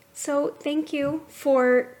week. So thank you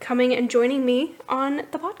for coming and joining me on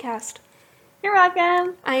the podcast. You're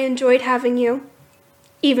welcome. I enjoyed having you,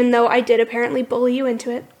 even though I did apparently bully you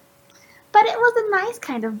into it. But it was a nice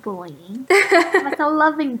kind of bullying. Like a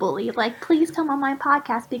loving bully. Like, please come on my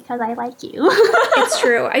podcast because I like you. It's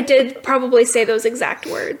true. I did probably say those exact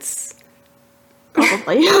words.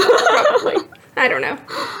 Probably. Probably. I don't know.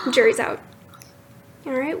 Jury's out.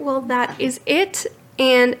 All right. Well, that is it.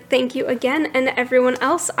 And thank you again. And everyone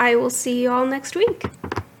else, I will see you all next week.